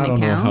different account? I don't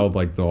know how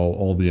like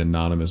all the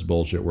anonymous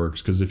bullshit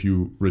works, because if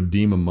you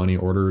redeem a money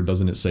order,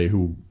 doesn't it say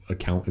who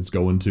account it's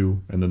going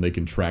to, and then they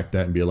can track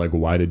that and be like,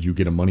 why did you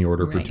get a money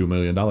order for $2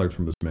 million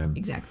from this man?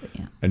 Exactly.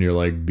 Yeah. And you're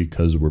like,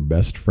 because we're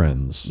best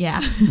friends.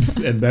 Yeah.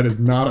 And that is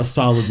not a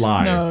solid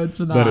lie. No, it's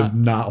not. That does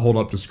not hold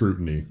up to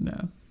scrutiny.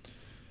 No.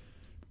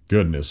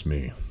 Goodness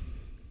me.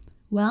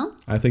 Well,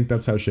 I think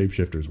that's how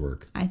shapeshifters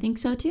work. I think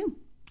so too.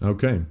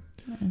 Okay.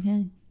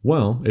 Okay.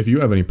 Well, if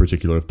you have any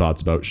particular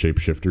thoughts about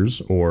shapeshifters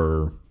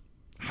or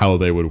how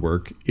they would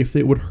work, if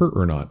they would hurt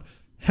or not,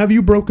 have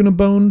you broken a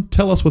bone?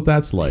 Tell us what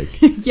that's like.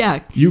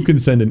 Yeah. You can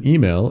send an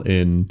email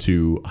in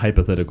to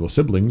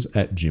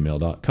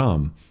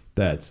hypotheticalsiblings@gmail.com.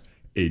 That's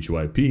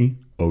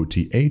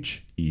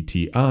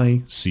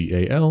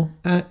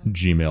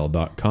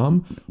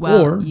hypothetical@gmail.com.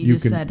 Well, or you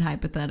just said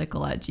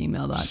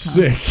hypothetical@gmail.com.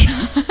 Sick.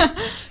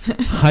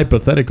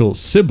 Hypothetical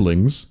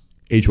siblings,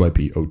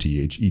 hypothetical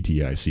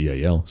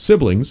siblings,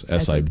 siblings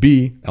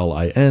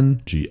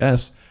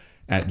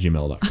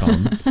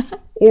 @gmail.com.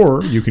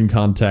 Or you can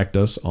contact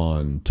us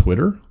on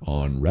Twitter,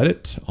 on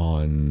Reddit,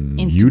 on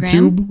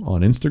YouTube,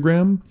 on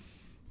Instagram,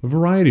 a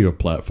variety of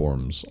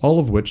platforms, all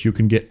of which you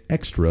can get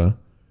extra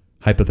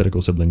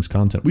Hypothetical Siblings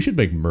content. We should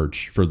make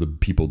merch for the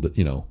people that,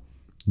 you know,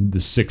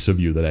 the 6 of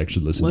you that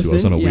actually listen to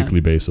us on a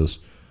weekly basis.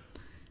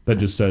 That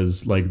just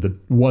says, like, the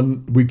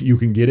one week you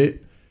can get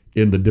it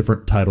in the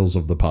different titles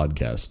of the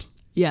podcast.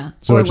 Yeah.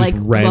 So or it's like,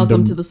 just random,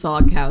 welcome to the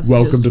Sog House.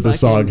 Welcome to the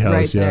Sog House,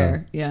 right yeah.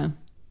 there. Yeah.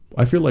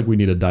 I feel like we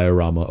need a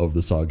diorama of the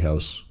Sog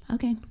House.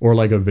 Okay. Or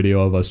like a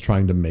video of us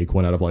trying to make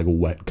one out of like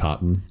wet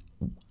cotton.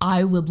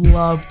 I would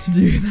love to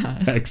do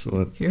that.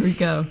 Excellent. Here we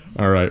go.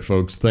 All right,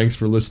 folks. Thanks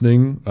for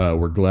listening.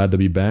 We're glad to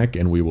be back,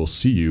 and we will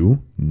see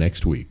you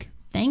next week.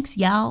 Thanks,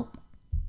 y'all.